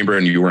Elimination Chamber,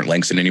 and you weren't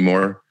Langston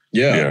anymore.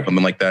 Yeah.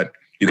 Something like that.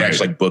 You could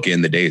actually like book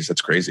in the days.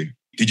 That's crazy.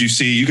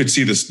 You could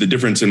see the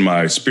difference in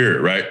my spirit,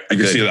 right? You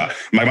could see that.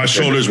 My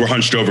shoulders were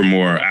hunched over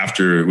more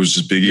after it was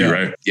just Big E,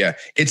 right? Yeah.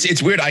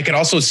 It's weird. I could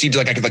also see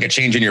like a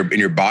change in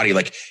your body.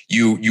 Like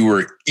you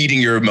were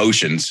eating your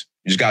emotions.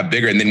 You just got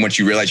bigger. And then once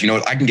you realize, you know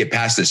what, I can get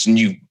past this, and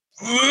you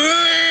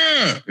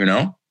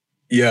know?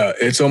 Yeah,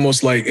 it's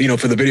almost like, you know,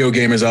 for the video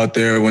gamers out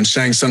there, when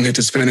Shang Tsung hits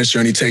his finisher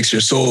and he takes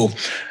your soul,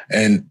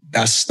 and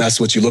that's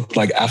what you look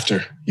like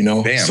after, you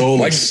know? Damn.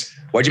 Soulless.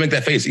 Why'd you make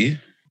that face, E?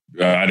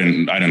 I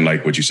didn't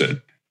like what you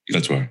said.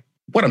 That's why.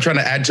 What? I'm trying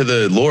to add to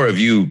the lore of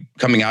you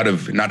coming out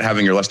of not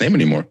having your last name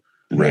anymore.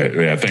 Right.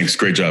 Yeah. Thanks.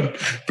 Great job.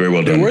 Very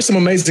well done. There were some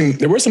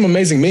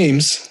amazing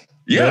memes.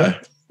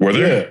 Yeah. Were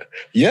there?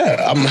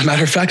 Yeah.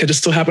 Matter of fact, I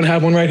just still happen to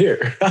have one right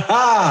here.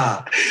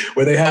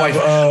 Where they have.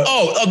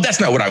 That's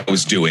not what I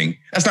was doing.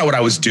 That's not what I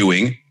was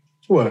doing.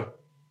 What?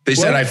 They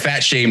said I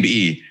fat shamed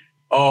E.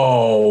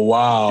 Oh,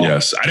 wow.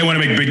 Yes. I didn't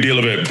want to make a big deal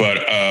of it,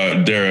 but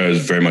Dara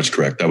is very much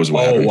correct. That was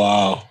what happened. Oh,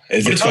 wow.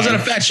 How's that a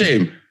fat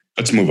shame?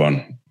 Let's move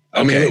on.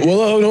 I mean,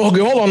 well,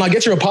 hold on. I'll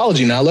get your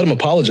apology now. Let him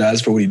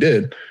apologize for what he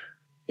did.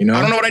 You know?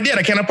 I don't know what I did.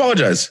 I can't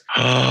apologize.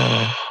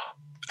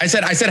 I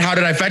said, how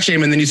did I fat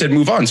shame? And then you said,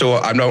 move on. So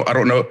I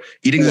don't know.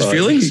 Eating his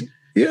feelings?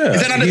 Yeah.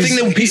 Is that not a thing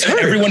that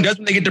everyone does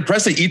when they get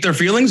depressed? They eat their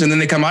feelings and then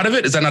they come out of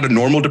it? Is that not a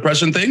normal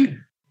depression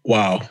thing?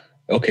 Wow.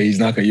 Okay,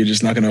 you're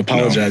just not going to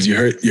apologize. No.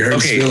 You hurt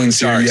his feelings.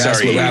 Sorry. You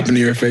asked what happened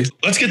to your face.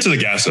 Let's get to the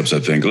gas ups, I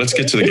think. Let's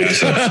get to the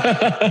gas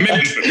ups.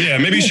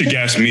 Maybe you should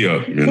gas me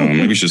up. You know,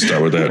 maybe you should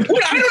start with that.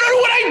 What? I don't know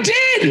what I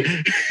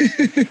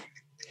did.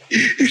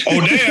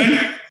 Oh,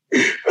 Dan.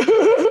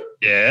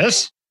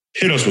 Yes.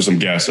 Hit us with some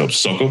gas ups,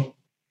 sucker.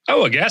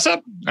 Oh, a gas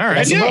up? All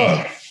right.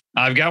 Yeah.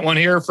 I've got one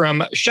here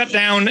from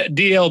Shutdown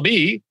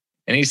DLB,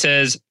 and he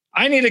says,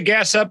 I need a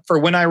gas up for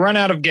when I run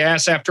out of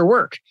gas after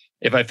work.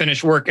 If I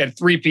finish work at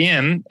 3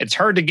 p.m., it's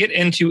hard to get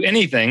into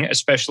anything,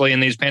 especially in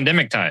these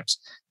pandemic times.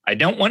 I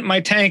don't want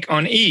my tank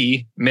on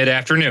E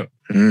mid-afternoon.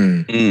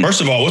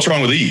 First of all, what's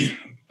wrong with E?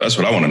 That's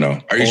what I want to know.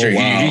 Are you sure?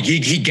 Wow.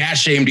 He gas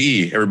shamed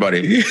E,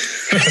 everybody. He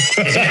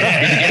get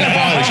an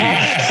apology.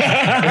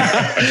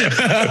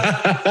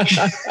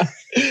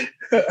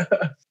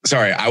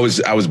 Sorry, I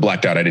was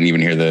blacked out. I didn't even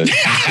hear the.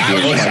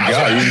 Oh my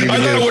God! I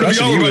thought it would be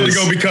all about to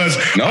go because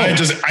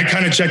I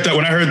kind of checked out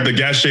when I heard the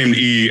gas shamed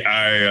E.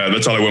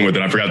 That's all I went with,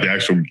 and I forgot the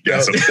actual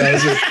gas. That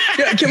was it.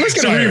 Yeah, let's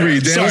get a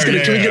reread, Dan. Can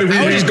we get a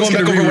reread? I was just going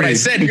back over what I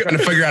said and trying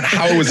to figure out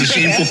how it was a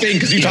shameful thing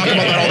because you talk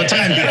about that all the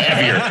time.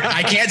 Heavier.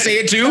 I can't say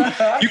it too.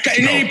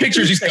 In any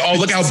pictures, you say, "Oh,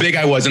 look how big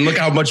I was, and look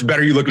how much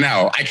better you look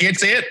now." I can't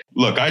say it.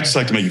 Look, I just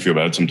like to make you feel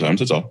bad sometimes.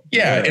 That's all.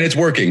 Yeah, and it's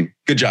working.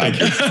 Good job.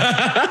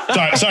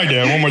 sorry,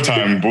 Dan. One more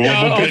time.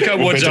 I'll cut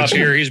Woods off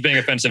here. He's being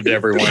offensive to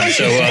everyone.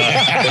 So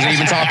wasn't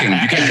even talking.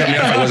 You can't cut me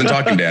off. I wasn't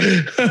talking,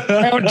 Dan.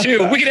 Round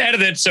 2. We can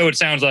edit it so it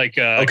sounds like.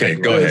 Okay,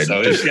 go ahead.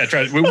 So do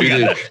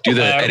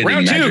the editing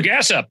round 2. magic.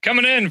 Gas up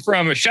coming in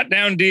from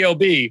Shutdown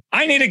DLB.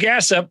 I need a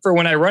gas up for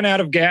when I run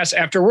out of gas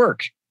after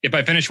work. If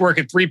I finish work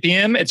at 3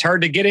 p.m., it's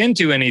hard to get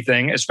into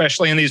anything,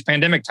 especially in these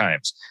pandemic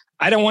times.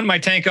 I don't want my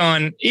tank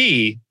on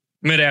E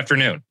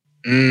mid-afternoon.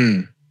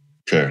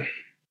 Okay.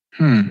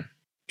 Can't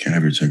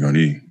have your tank on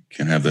E.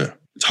 Can't have that.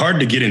 It's hard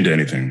to get into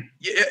anything.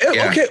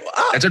 Yeah. Okay.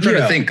 That's what I'm trying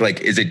to think. Like,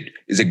 is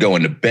it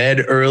going to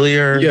bed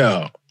earlier?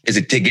 Yeah. Is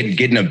it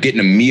getting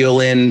a meal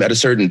in at a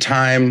certain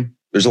time?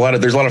 There's a lot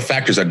of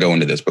factors that go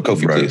into this. But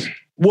Kofi, please.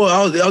 Well,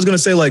 I was going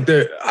to say, like,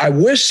 I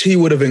wish he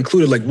would have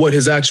included like what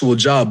his actual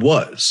job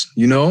was,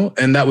 you know,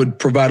 and that would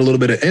provide a little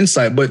bit of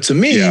insight. But to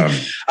me,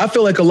 I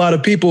feel like a lot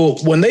of people,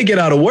 when they get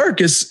out of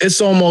work,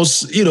 it's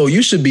almost, you know,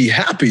 you should be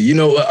happy. You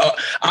know,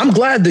 I'm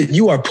glad that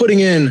you're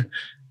putting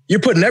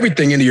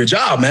everything into your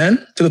job,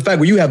 man, to the fact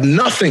where you have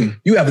nothing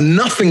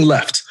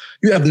left.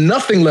 You have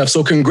nothing left.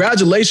 So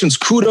congratulations,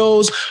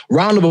 kudos,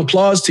 round of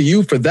applause to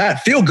you for that.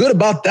 Feel good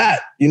about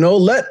that. You know,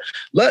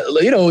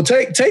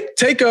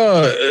 take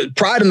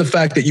pride in the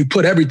fact that you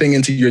put everything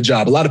into your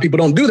job. A lot of people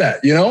don't do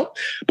that, you know,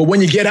 but when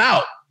you get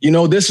out, you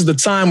know, this is the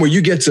time where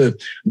you get to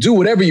do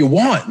whatever you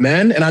want,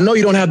 man. And I know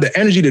you don't have the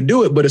energy to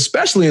do it, but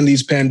especially in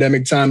these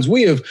pandemic times,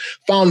 we have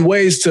found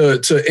ways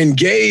to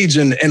engage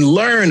and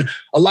learn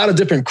a lot of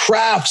different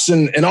crafts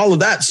and all of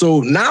that. So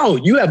now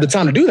you have the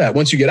time to do that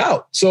once you get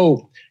out.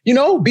 So, you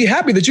know, be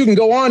happy that you can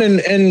go on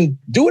and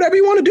do whatever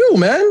you want to do,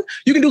 man.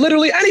 You can do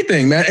literally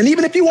anything, man. And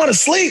even if you want to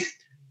sleep,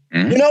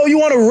 you know, you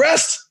want to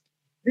rest,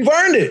 you've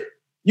earned it.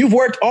 You've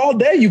worked all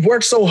day. You've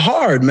worked so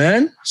hard,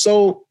 man.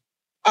 So,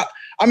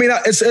 I'm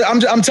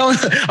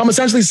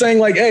essentially saying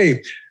like,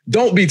 hey,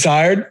 don't be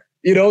tired.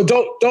 You know,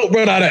 don't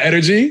run out of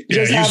energy.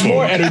 Just have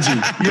more energy.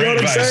 You know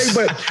what I'm saying?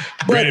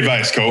 But great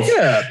advice, Kof.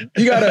 Yeah,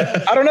 you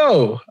gotta. I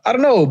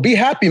don't know. Be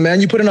happy, man.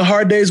 You put in a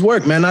hard day's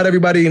work, man. Not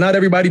everybody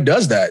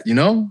does that. You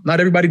know, not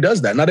everybody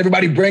does that. Not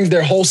everybody brings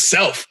their whole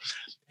self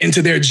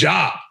into their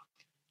job.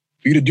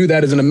 For you to do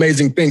that is an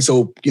amazing thing.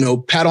 So, you know,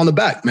 pat on the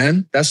back,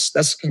 man.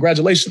 That's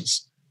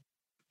congratulations.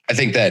 I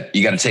think that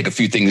you got to take a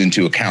few things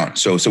into account.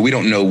 So we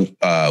don't know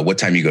what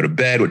time you go to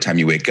bed, what time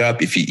you wake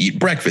up, if you eat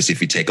breakfast,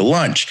 if you take a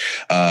lunch.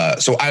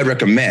 So I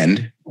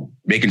recommend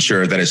making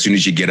sure that as soon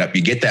as you get up,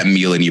 you get that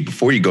meal in you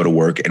before you go to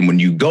work. And when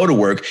you go to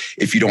work,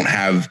 if you don't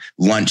have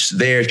lunch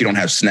there, if you don't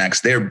have snacks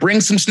there,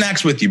 bring some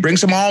snacks with you, bring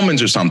some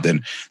almonds or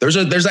something. There's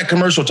that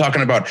commercial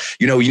talking about,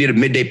 you know, you need a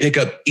midday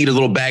pickup, eat a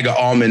little bag of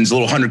almonds, a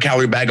little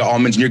 100-calorie bag of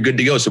almonds, and you're good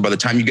to go. So by the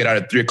time you get out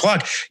at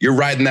 3:00, you're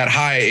riding that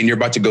high and you're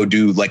about to go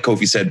do, like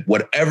Kofi said,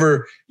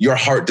 whatever your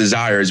heart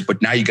desires,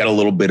 but now you got a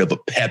little bit of a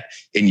pep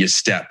in your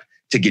step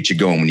to get you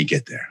going when you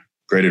get there.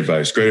 Great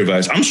advice. Great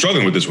advice. I'm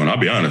struggling with this one. I'll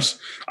be honest.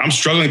 I'm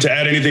struggling to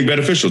add anything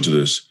beneficial to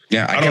this.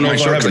 Yeah, I don't know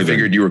if I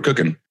figured you were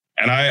cooking.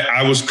 And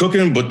I was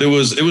cooking, but it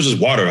was just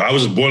water. I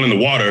was just boiling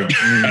the water,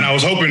 and I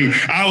was hoping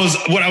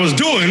what I was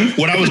doing.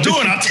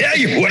 I'll tell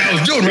you what I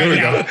was doing right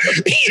now.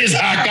 Is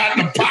I got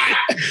the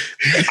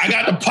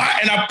pot,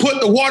 and I put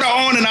the water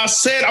on, and I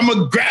said, I'm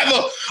gonna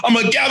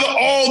gather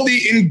all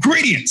the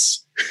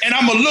ingredients, and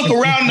I'm gonna look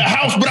around the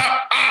house. But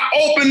I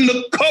opened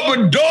the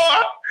cupboard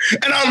door,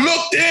 and I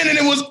looked in, and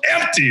it was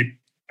empty.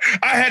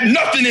 I had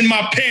nothing in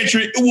my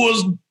pantry.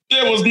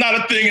 There was not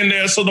a thing in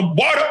there. So the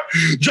water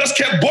just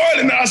kept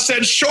boiling. And I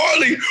said,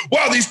 surely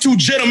while these two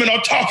gentlemen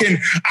are talking,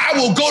 I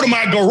will go to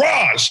my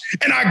garage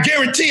and I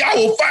guarantee I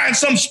will find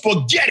some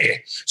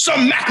spaghetti,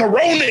 some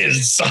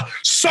macaronis,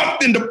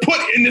 something to put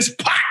in this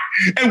pot.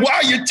 And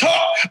while you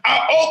talk,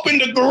 I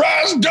opened the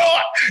garage door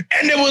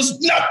and there was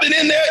nothing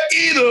in there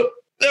either.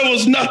 There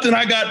was nothing.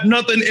 I got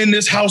nothing in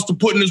this house to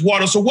put in this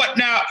water. So what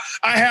now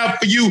I have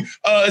for you,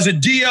 is it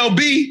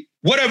DLB?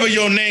 Whatever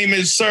your name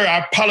is, sir, I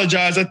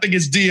apologize. I think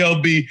it's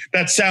DLB.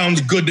 That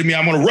sounds good to me.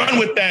 I'm going to run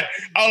with that.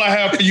 All I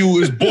have for you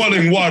is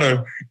boiling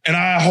water. And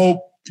I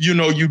hope, you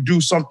know, you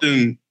do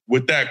something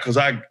with that because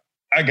I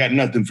got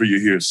nothing for you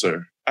here,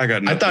 sir. I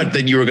got nothing. I thought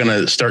that you were going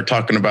to start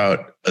talking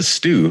about a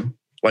stew.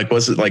 Like,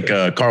 was it like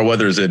Carl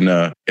Weathers in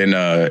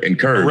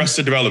Curb?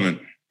 Arrested Development.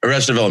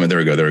 Arrested Development. There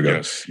we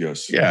go.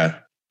 Yes. Yeah.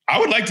 I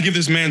would like to give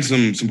this man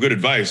some good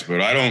advice,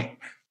 but I don't.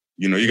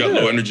 You know, you got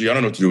low energy. I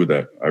don't know what to do with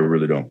that. I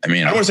really don't. I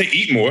mean, I don't want to say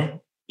eat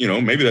more. You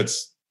know, maybe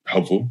that's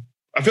helpful.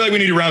 I feel like we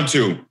need a round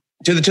two.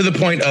 To the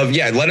point of,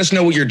 let us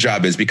know what your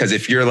job is. Because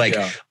if you're like,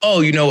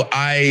 oh, you know,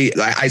 I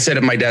sit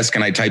at my desk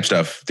and I type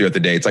stuff throughout the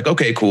day. It's like,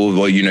 okay, cool.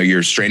 Well, you know,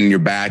 you're straining your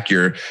back,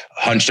 you're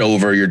hunched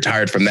over, you're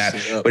tired from that.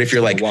 But if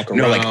you're like,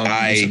 no, like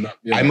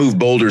I move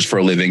boulders for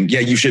a living. Yeah,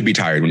 you should be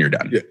tired when you're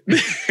done. Yeah.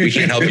 We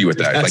can't help you with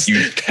that. Like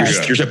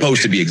you're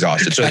supposed to be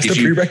exhausted. So that's the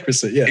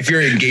prerequisite. Yeah. If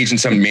you're engaged in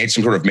some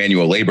sort of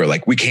manual labor,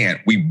 like we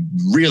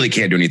really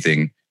can't do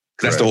anything.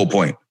 That's the whole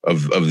point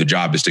of the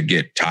job, is to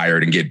get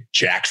tired and get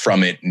jacked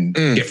from it and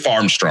get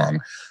farm strong.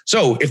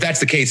 So if that's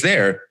the case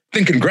there,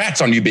 then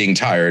congrats on you being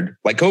tired,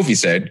 like Kofi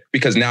said,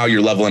 because now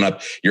you're leveling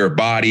up your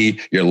body,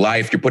 your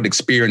life, you're putting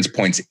experience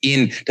points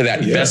into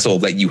that vessel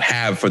that you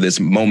have for this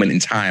moment in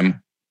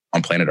time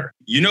on planet Earth.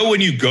 You know,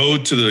 when you drive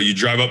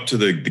up to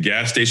the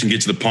gas station,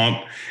 get to the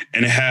pump,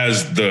 and it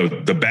has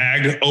the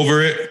bag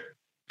over it?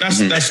 That's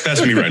me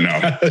right now.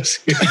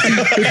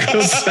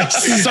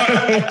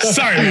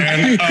 Sorry,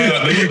 man.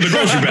 The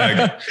grocery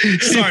bag.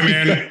 Sorry,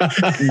 man.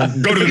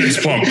 Go to the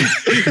next pump.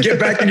 Get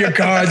back in your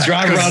car,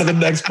 drive around to the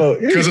next pump.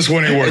 Because this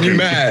one ain't working. And you're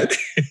mad.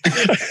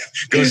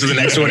 Goes to the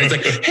next one. It's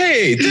like,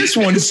 hey, this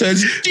one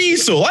says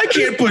diesel. I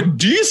can't put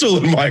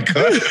diesel in my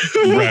car.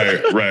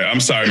 Right.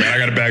 I'm sorry, man. I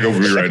got a bag over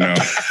me right now.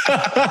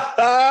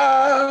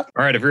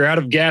 All right. If you're out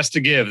of gas to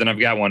give, then I've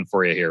got one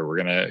for you here.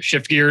 We're going to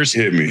shift gears.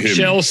 Hit me.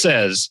 Michelle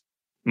says,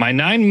 my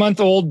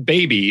 9-month-old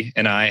baby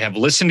and I have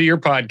listened to your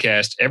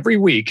podcast every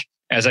week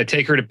as I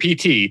take her to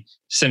PT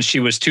since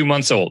she was 2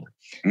 months old.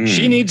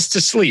 She needs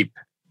to sleep.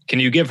 Can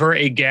you give her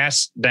a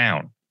gas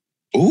down?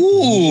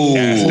 Ooh.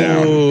 Gas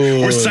down.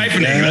 We're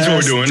siphoning. That's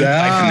what we're doing.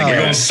 Down. We're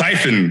going to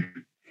siphon.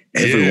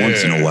 Every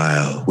once in a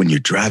while, when you're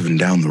driving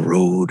down the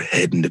road,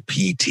 heading to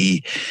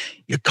PT,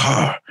 your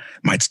car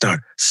might start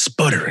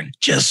sputtering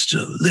just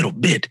a little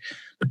bit.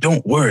 But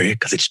don't worry,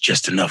 because it's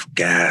just enough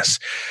gas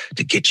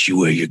to get you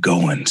where you're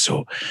going.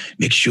 So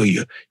make sure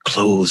you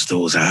close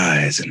those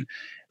eyes and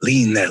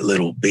lean that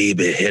little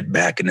baby head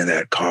back into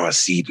that car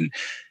seat and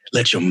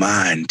let your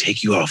mind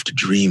take you off to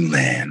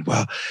dreamland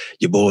while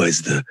your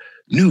boys, the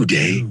New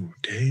Day,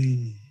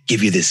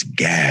 give you this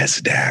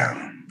gas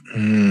down.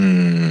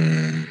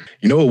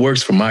 You know what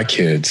works for my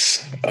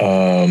kids?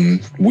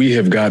 We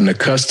have gotten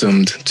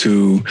accustomed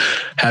to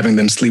having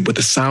them sleep with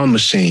a sound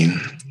machine.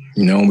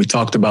 You know, we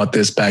talked about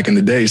this back in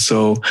the day.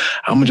 So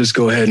I'm going to just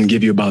go ahead and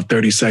give you about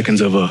 30 seconds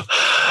of a...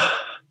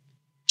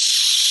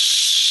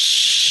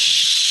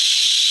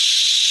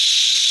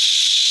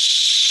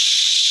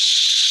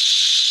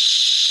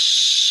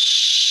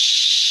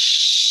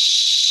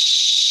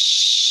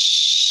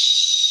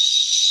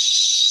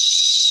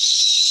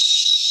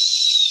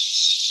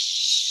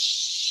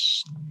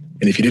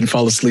 And if you didn't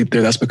fall asleep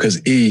there, that's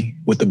because E,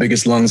 with the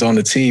biggest lungs on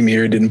the team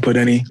here, didn't put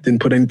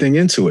anything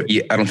into it.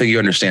 Yeah, I don't think you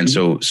understand.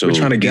 So we're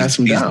trying to gas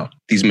them down.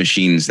 These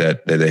machines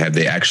that they have,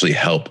 they actually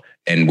help,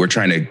 and we're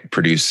trying to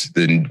produce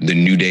the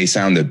New Day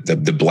sound,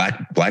 the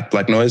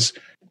black noise.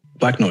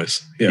 Black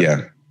noise.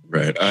 Yeah.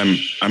 Right.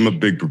 I'm a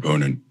big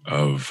proponent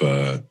of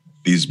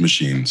these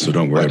machines, so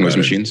don't worry Black noise about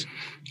machines. It.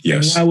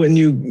 Yes. And why wouldn't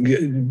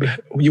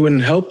you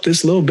wouldn't help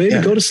this little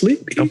baby go to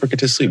sleep? Don't forget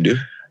to sleep, dude.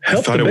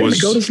 Help the baby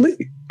go to sleep.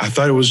 I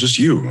thought it was just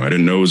you. I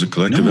didn't know it was a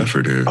collective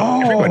effort here.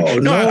 Oh,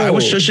 no. I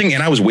was shushing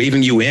and I was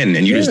waving you in,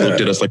 and you just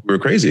looked at us like we were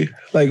crazy.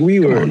 Like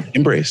we were.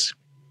 Embrace.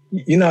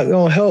 You're not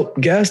going to help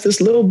gas this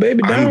little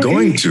baby down? I'm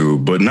going to,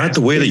 but not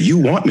the way that you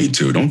want me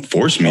to. Don't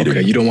force me to.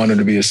 Okay, you don't want her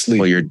to be asleep.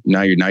 Well,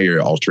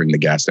 you're altering the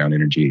gas down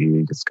energy.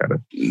 You just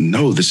gotta.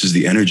 No, this is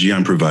the energy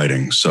I'm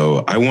providing.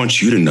 So I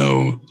want you to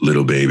know,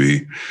 little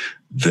baby,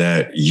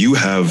 that you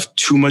have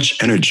too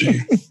much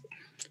energy.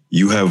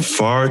 You have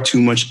far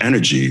too much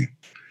energy.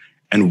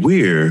 And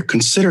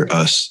consider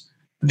us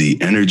the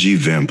energy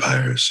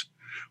vampires.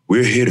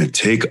 We're here to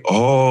take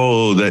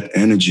all that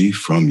energy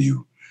from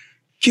you.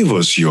 Give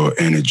us your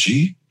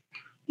energy.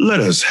 Let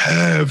us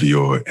have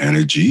your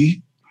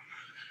energy.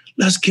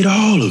 Let's get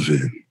all of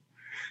it.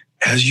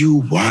 As you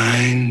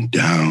wind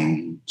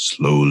down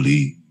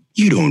slowly,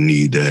 you don't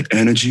need that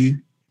energy.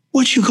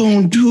 What you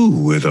gonna do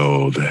with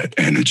all that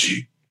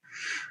energy?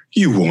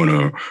 You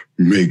wanna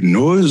make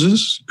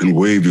noises and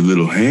wave your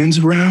little hands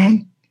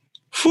around?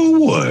 For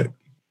what?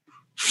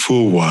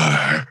 For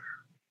why?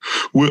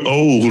 We're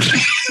old.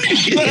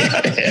 You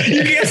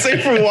can't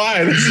say for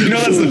why. You know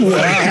that's the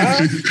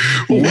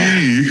thing.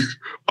 We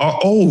are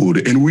old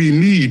and we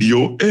need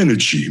your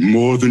energy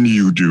more than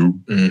you do.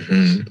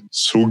 Mm-hmm.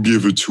 So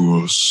give it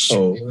to us.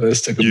 Oh,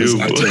 let's take a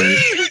bizarre turn.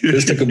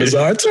 Let's take a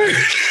bizarre turn.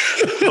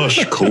 Hush,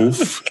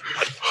 Kof.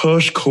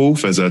 Hush,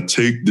 Kof, as I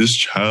take this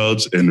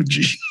child's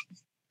energy.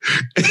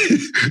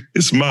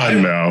 It's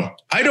mine now.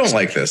 I don't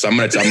like this. I'm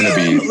gonna be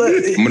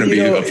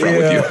upfront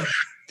with you.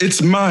 It's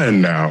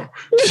mine now.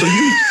 So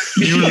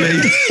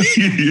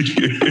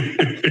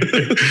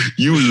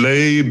you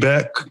lay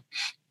back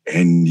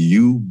and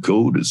you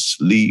go to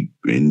sleep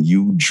and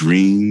you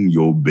dream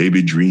your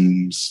baby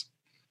dreams.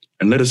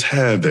 And let us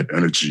have that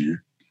energy,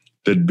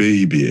 that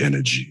baby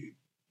energy.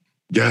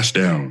 Gas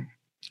down.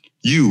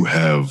 You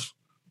have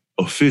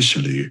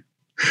officially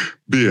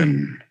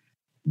been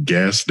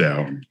gassed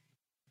down.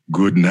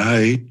 Good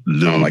night,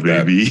 little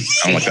baby.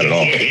 I don't like that at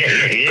all. I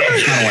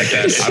don't like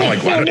that. I don't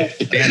like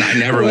Dan,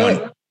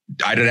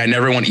 I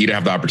never want you to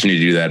have the opportunity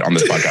to do that on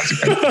this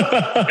podcast again.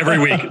 Every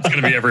week. It's going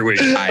to be every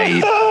week.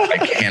 I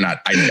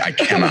cannot. I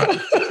cannot.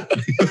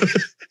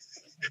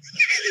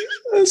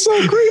 That's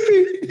so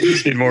creepy.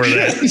 Need more of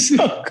that.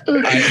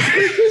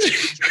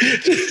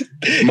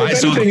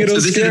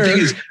 The thing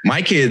is,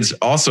 my kids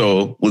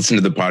also listen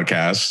to the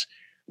podcast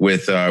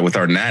with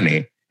our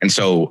nanny. And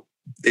so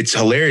it's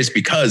hilarious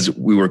because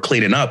we were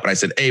cleaning up and I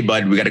said, hey,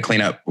 bud, we got to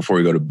clean up before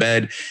we go to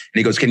bed. And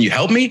he goes, can you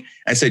help me?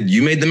 I said,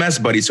 you made the mess,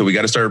 buddy. So we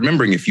got to start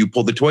remembering if you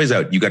pull the toys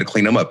out, you got to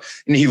clean them up.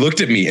 And he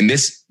looked at me and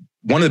this,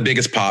 one of the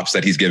biggest pops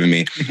that he's given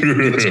me,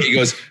 he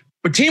goes,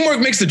 but teamwork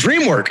makes the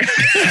dream work. And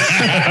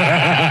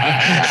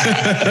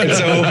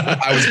so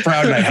I was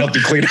proud and I helped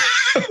him clean up.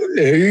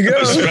 There you go.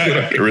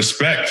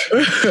 Respect.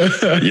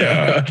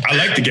 Yeah. I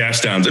like the gas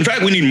downs. In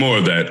fact, we need more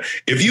of that.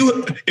 If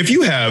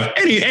you have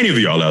any of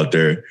y'all out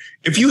there,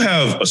 if you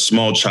have a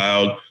small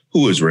child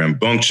who is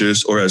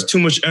rambunctious or has too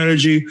much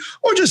energy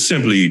or just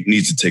simply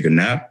needs to take a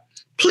nap,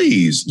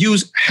 please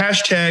use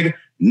hashtag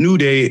New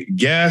Day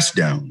Gas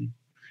Down.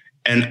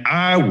 And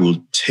I will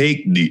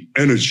take the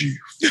energy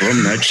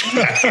from that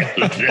child.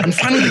 I'm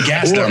fine with the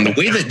gas down.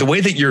 The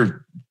way that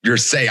you're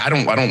say, I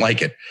don't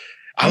like it.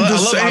 I'm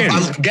just saying.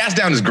 Gas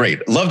down is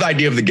great. Love the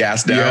idea of the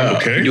gas down. Yeah,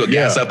 okay. You do a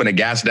gas up and a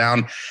gas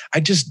down. I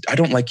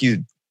don't like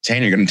you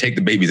saying you're going to take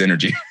the baby's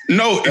energy.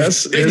 No, it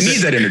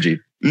needs that energy.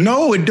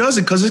 No, it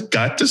doesn't, because it's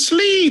got to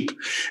sleep.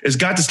 It's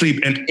got to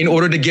sleep. And in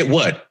order to get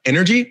what?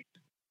 Energy?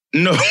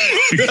 No. What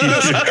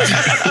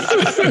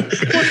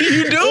are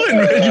you doing,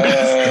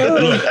 man?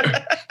 Look,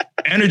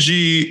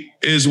 energy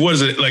is, what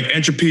is it? Like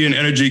entropy and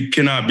energy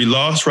cannot be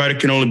lost, right? It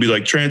can only be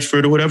like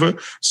transferred or whatever.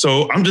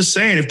 So I'm just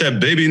saying, if that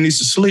baby needs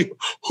to sleep,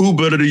 who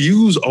better to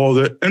use all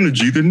that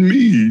energy than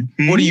me?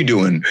 What are you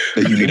doing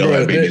that you need all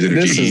that baby's energy?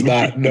 This is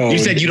not, no. You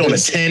said you don't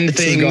attend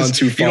things. Gone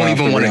too far. You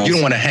don't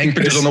want to hang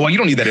pictures on the wall. You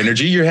don't need that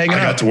energy. You're hanging I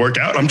out. got to work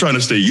out. I'm trying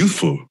to stay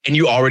youthful. And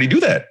you already do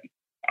that.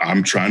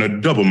 I'm trying to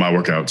double my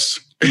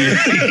workouts. What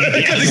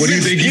do you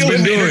think he's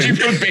been doing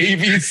for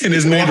babies in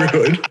his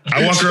neighborhood?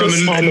 I walk around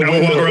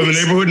the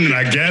neighborhood and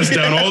I gas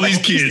down all these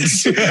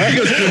kids.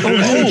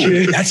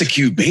 Oh, that's a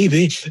cute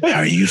baby. How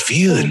are you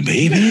feeling,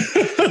 baby?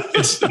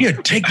 Here,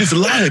 take this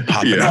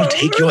lollipop and I'll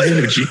take your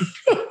energy.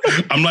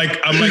 I'm like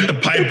the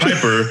Pied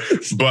Piper,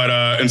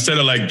 but instead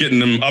of like getting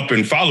them up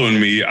and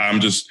following me, I'm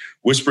just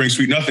whispering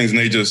sweet nothings, and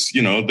they just,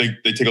 they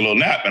take a little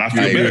nap, and I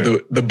feel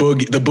better. The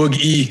Boog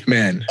E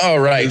man. All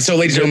right, so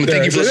ladies and gentlemen,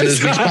 thank you for listening to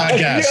this week's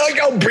podcast.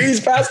 I'll breeze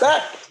past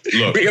that.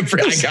 Look, I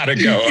gotta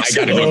go.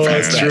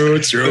 Past True.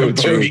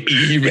 Boog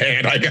E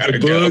man, I gotta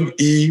go.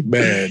 Boog E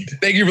man.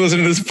 Thank you for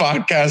listening to this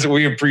podcast.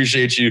 We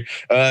appreciate you.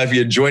 If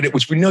you enjoyed it,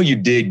 which we know you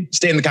did,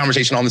 stay in the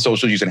conversation on the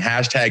socials using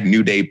hashtag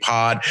New Day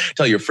Pod.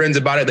 Tell your friends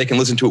about it. They can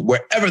listen to it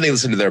wherever they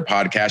listen to their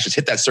podcast. Just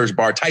hit that search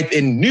bar, type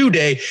in New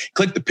Day,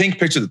 click the pink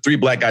picture of the 3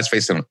 black guys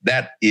facing them.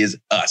 That is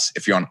us.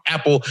 If you're on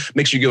Apple,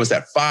 make sure you give us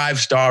that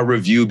 5-star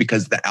review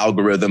because the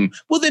algorithm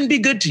will then be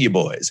good to you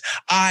boys.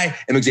 I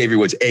am Xavier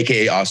Woods,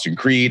 aka Austin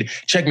Creed.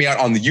 Check me out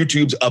on the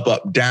YouTubes,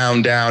 Up,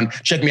 Down, Down.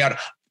 Check me out,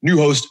 new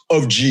host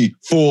of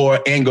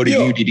G4, and go to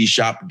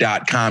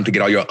uddshop.com to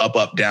get all your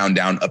Up, Down,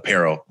 Down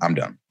apparel. I'm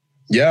done.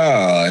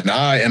 Yeah, and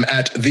I am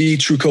at the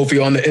True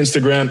Kofi on the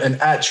Instagram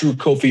and at True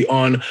Kofi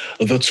on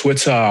the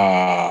Twitter.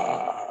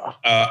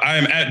 I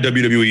am at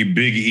WWE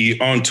Big E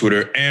on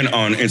Twitter and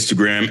on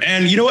Instagram.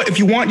 And you know what? If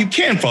you want, you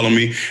can follow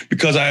me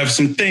because I have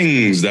some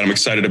things that I'm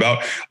excited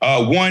about.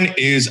 One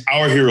is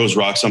Our Heroes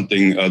Rock,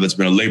 something that's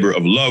been a labor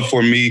of love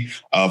for me.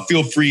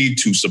 Feel free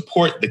to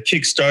support the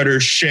Kickstarter,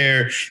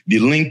 share. The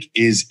link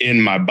is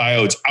in my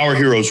bio. It's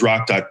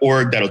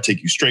ourheroesrock.org. That'll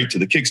take you straight to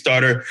the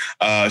Kickstarter.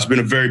 It's been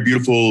a very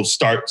beautiful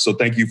start. So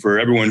thank you for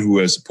everyone who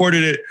has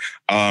supported it.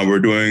 We're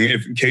doing,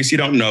 in case you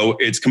don't know,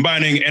 it's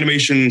combining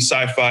animation,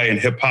 sci-fi, and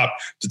hip hop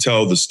to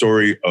tell the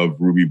story of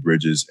Ruby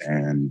Bridges.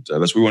 And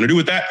that's what we want to do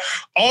with that.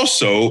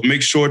 Also,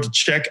 make sure to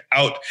check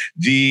out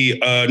the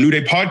New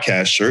Day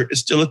Podcast shirt. It's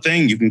still a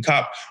thing. You can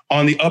cop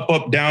on the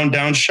Up, Down,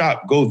 Down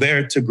shop. Go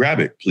there to grab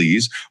it,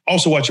 please.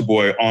 Also, watch your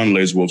boy on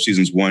Laser Wolf.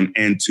 Seasons 1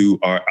 and 2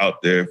 are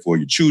out there for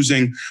your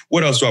choosing.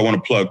 What else do I want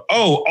to plug?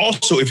 Oh,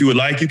 also, if you would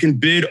like, you can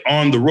bid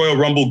on the Royal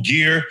Rumble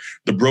gear,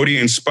 the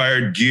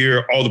Brody-inspired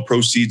gear. All the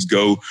proceeds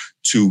go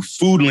to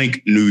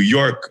FoodLink New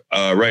York.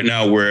 Right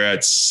now, we're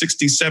at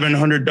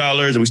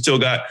 $6,700, and we still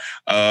got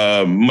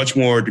much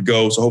more to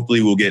go. So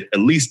hopefully we'll get at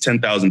least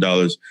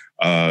 $10,000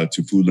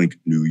 to FoodLink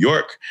New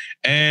York.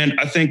 And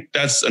I think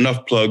that's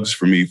enough plugs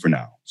for me for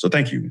now. So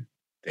thank you.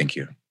 Thank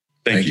you.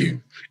 Thank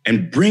you.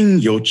 And bring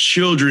your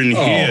children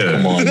here.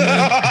 Come on,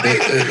 man.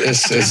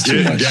 It's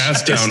too much.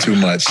 It's too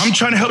much. I'm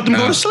trying to help them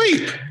go to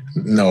sleep.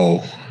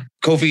 No.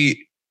 Kofi,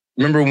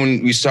 remember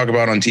when we used to talk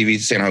about on TV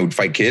saying how we'd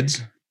fight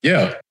kids?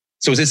 Yeah.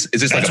 So is this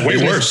That's like way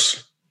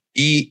worse?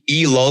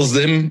 E lulls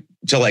them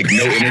to like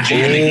no energy.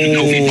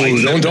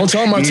 And don't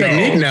tell them my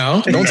technique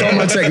now. Don't tell them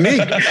my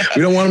technique.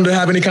 We don't want them to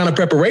have any kind of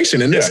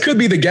preparation. And this could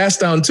be the gas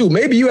down too.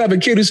 Maybe you have a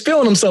kid who's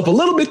feeling himself a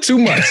little bit too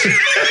much.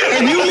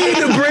 And you need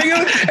to bring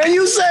him, and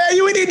you say,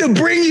 we need to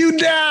bring you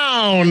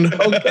down.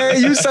 Okay.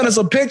 You send us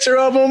a picture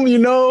of him,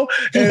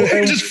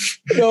 and just,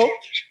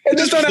 And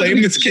just don't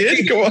blame this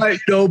kid. Come on. Like,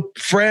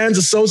 friends,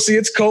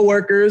 associates,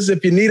 coworkers.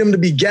 If you need them to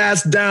be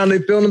gassed down, they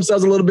feel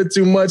themselves a little bit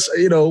too much.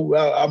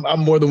 I'm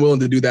more than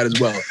willing to do that as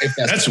well. If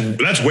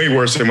that's way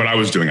worse than what I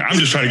was doing. I'm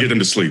just trying to get them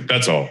to sleep.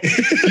 That's all.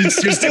 You're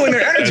stealing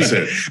their energy. That's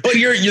it. But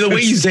you're the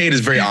way you say it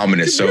is very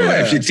ominous. So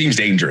it seems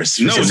dangerous.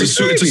 No, it's a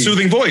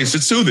soothing voice.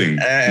 It's soothing.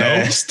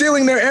 No,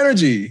 stealing their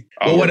energy.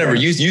 Well, whatever.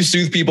 You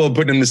soothe people,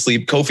 put them to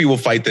sleep. Kofi will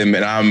fight them,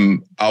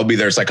 and I'll be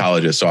their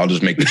psychologist. So I'll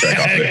just make the check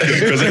off it.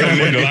 Because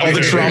all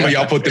the trauma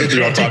y'all put them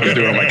through, I'll talk you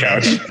through on my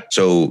couch.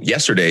 So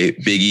yesterday,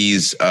 Big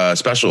E's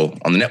special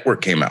on the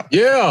network came out.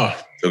 Yeah.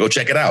 So go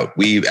check it out.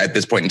 At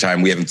this point in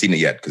time, we haven't seen it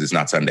yet because it's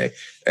not Sunday,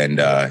 and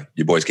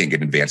your boys can't get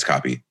an advance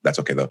copy. That's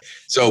okay though.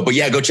 So, but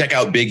yeah, go check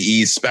out Big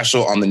E's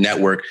special on the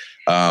network.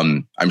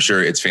 I'm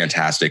sure it's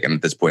fantastic, and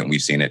at this point,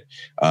 we've seen it.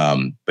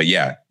 But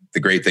yeah,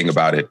 the great thing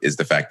about it is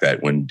the fact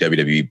that when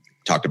WWE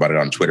talked about it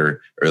on Twitter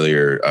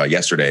earlier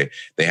yesterday,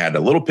 they had a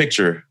little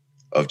picture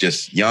of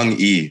just young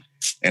E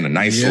in a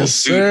nice little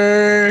suit.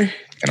 Sir.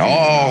 And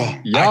all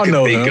y'all I could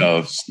know think him.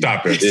 of,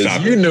 stop it.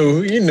 You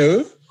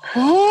knew.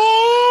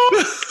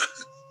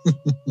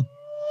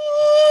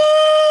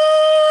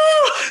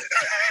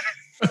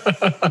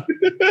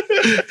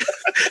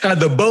 Had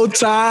the bow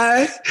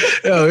tie.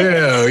 Oh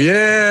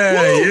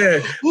yeah.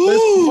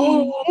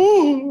 Oh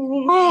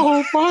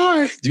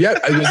my!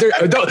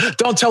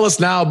 Don't tell us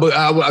now, but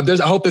I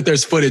hope that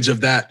there's footage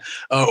of that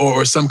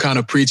or some kind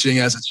of preaching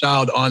as a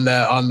child on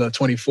the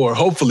 24.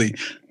 Hopefully,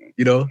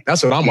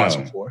 that's what I'm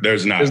watching for.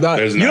 There's not.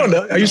 You don't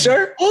know? Are you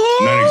sure?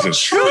 None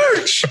exists.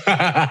 Church!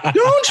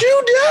 Don't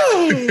you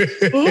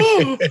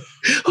dare!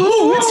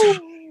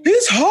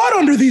 It's hot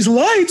under these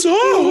lights.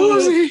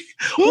 It's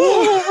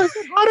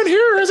hot in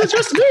here. Is it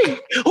just me?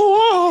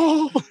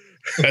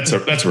 That's a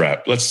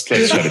wrap. Let's shut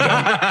it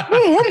down.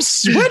 I'm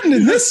sweating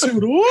in this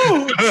suit.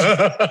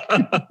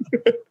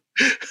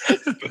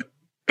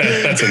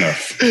 That's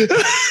enough.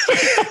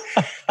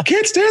 I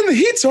can't stand the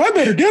heat, so I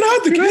better get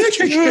out the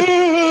kitchen.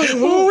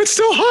 It's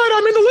still hot.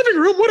 I'm in the living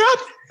room. What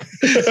happened?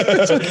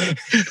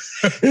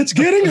 It's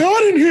getting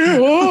hot in here.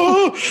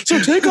 So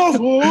take off.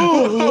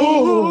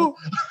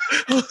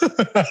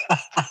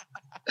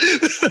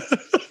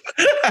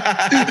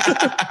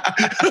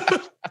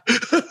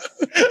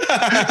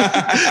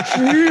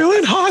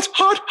 Feeling hot.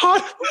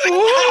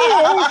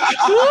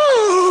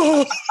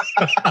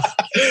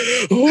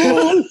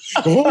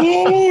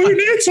 You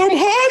need some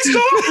hot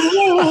stuff.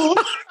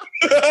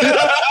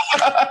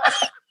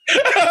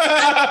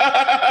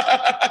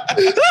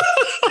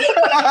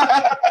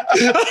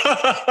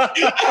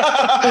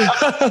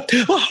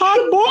 A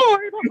hot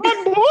boy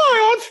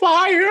on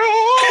fire.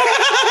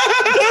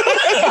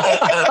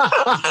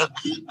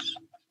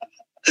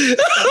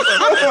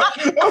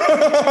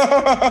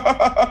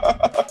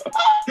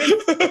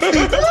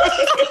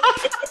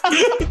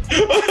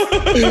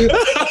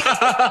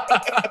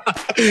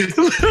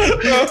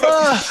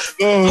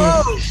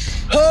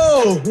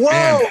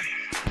 Whoa.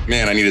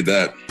 Man, I needed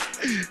that.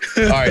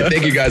 All right.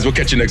 Thank you guys. We'll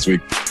catch you next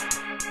week.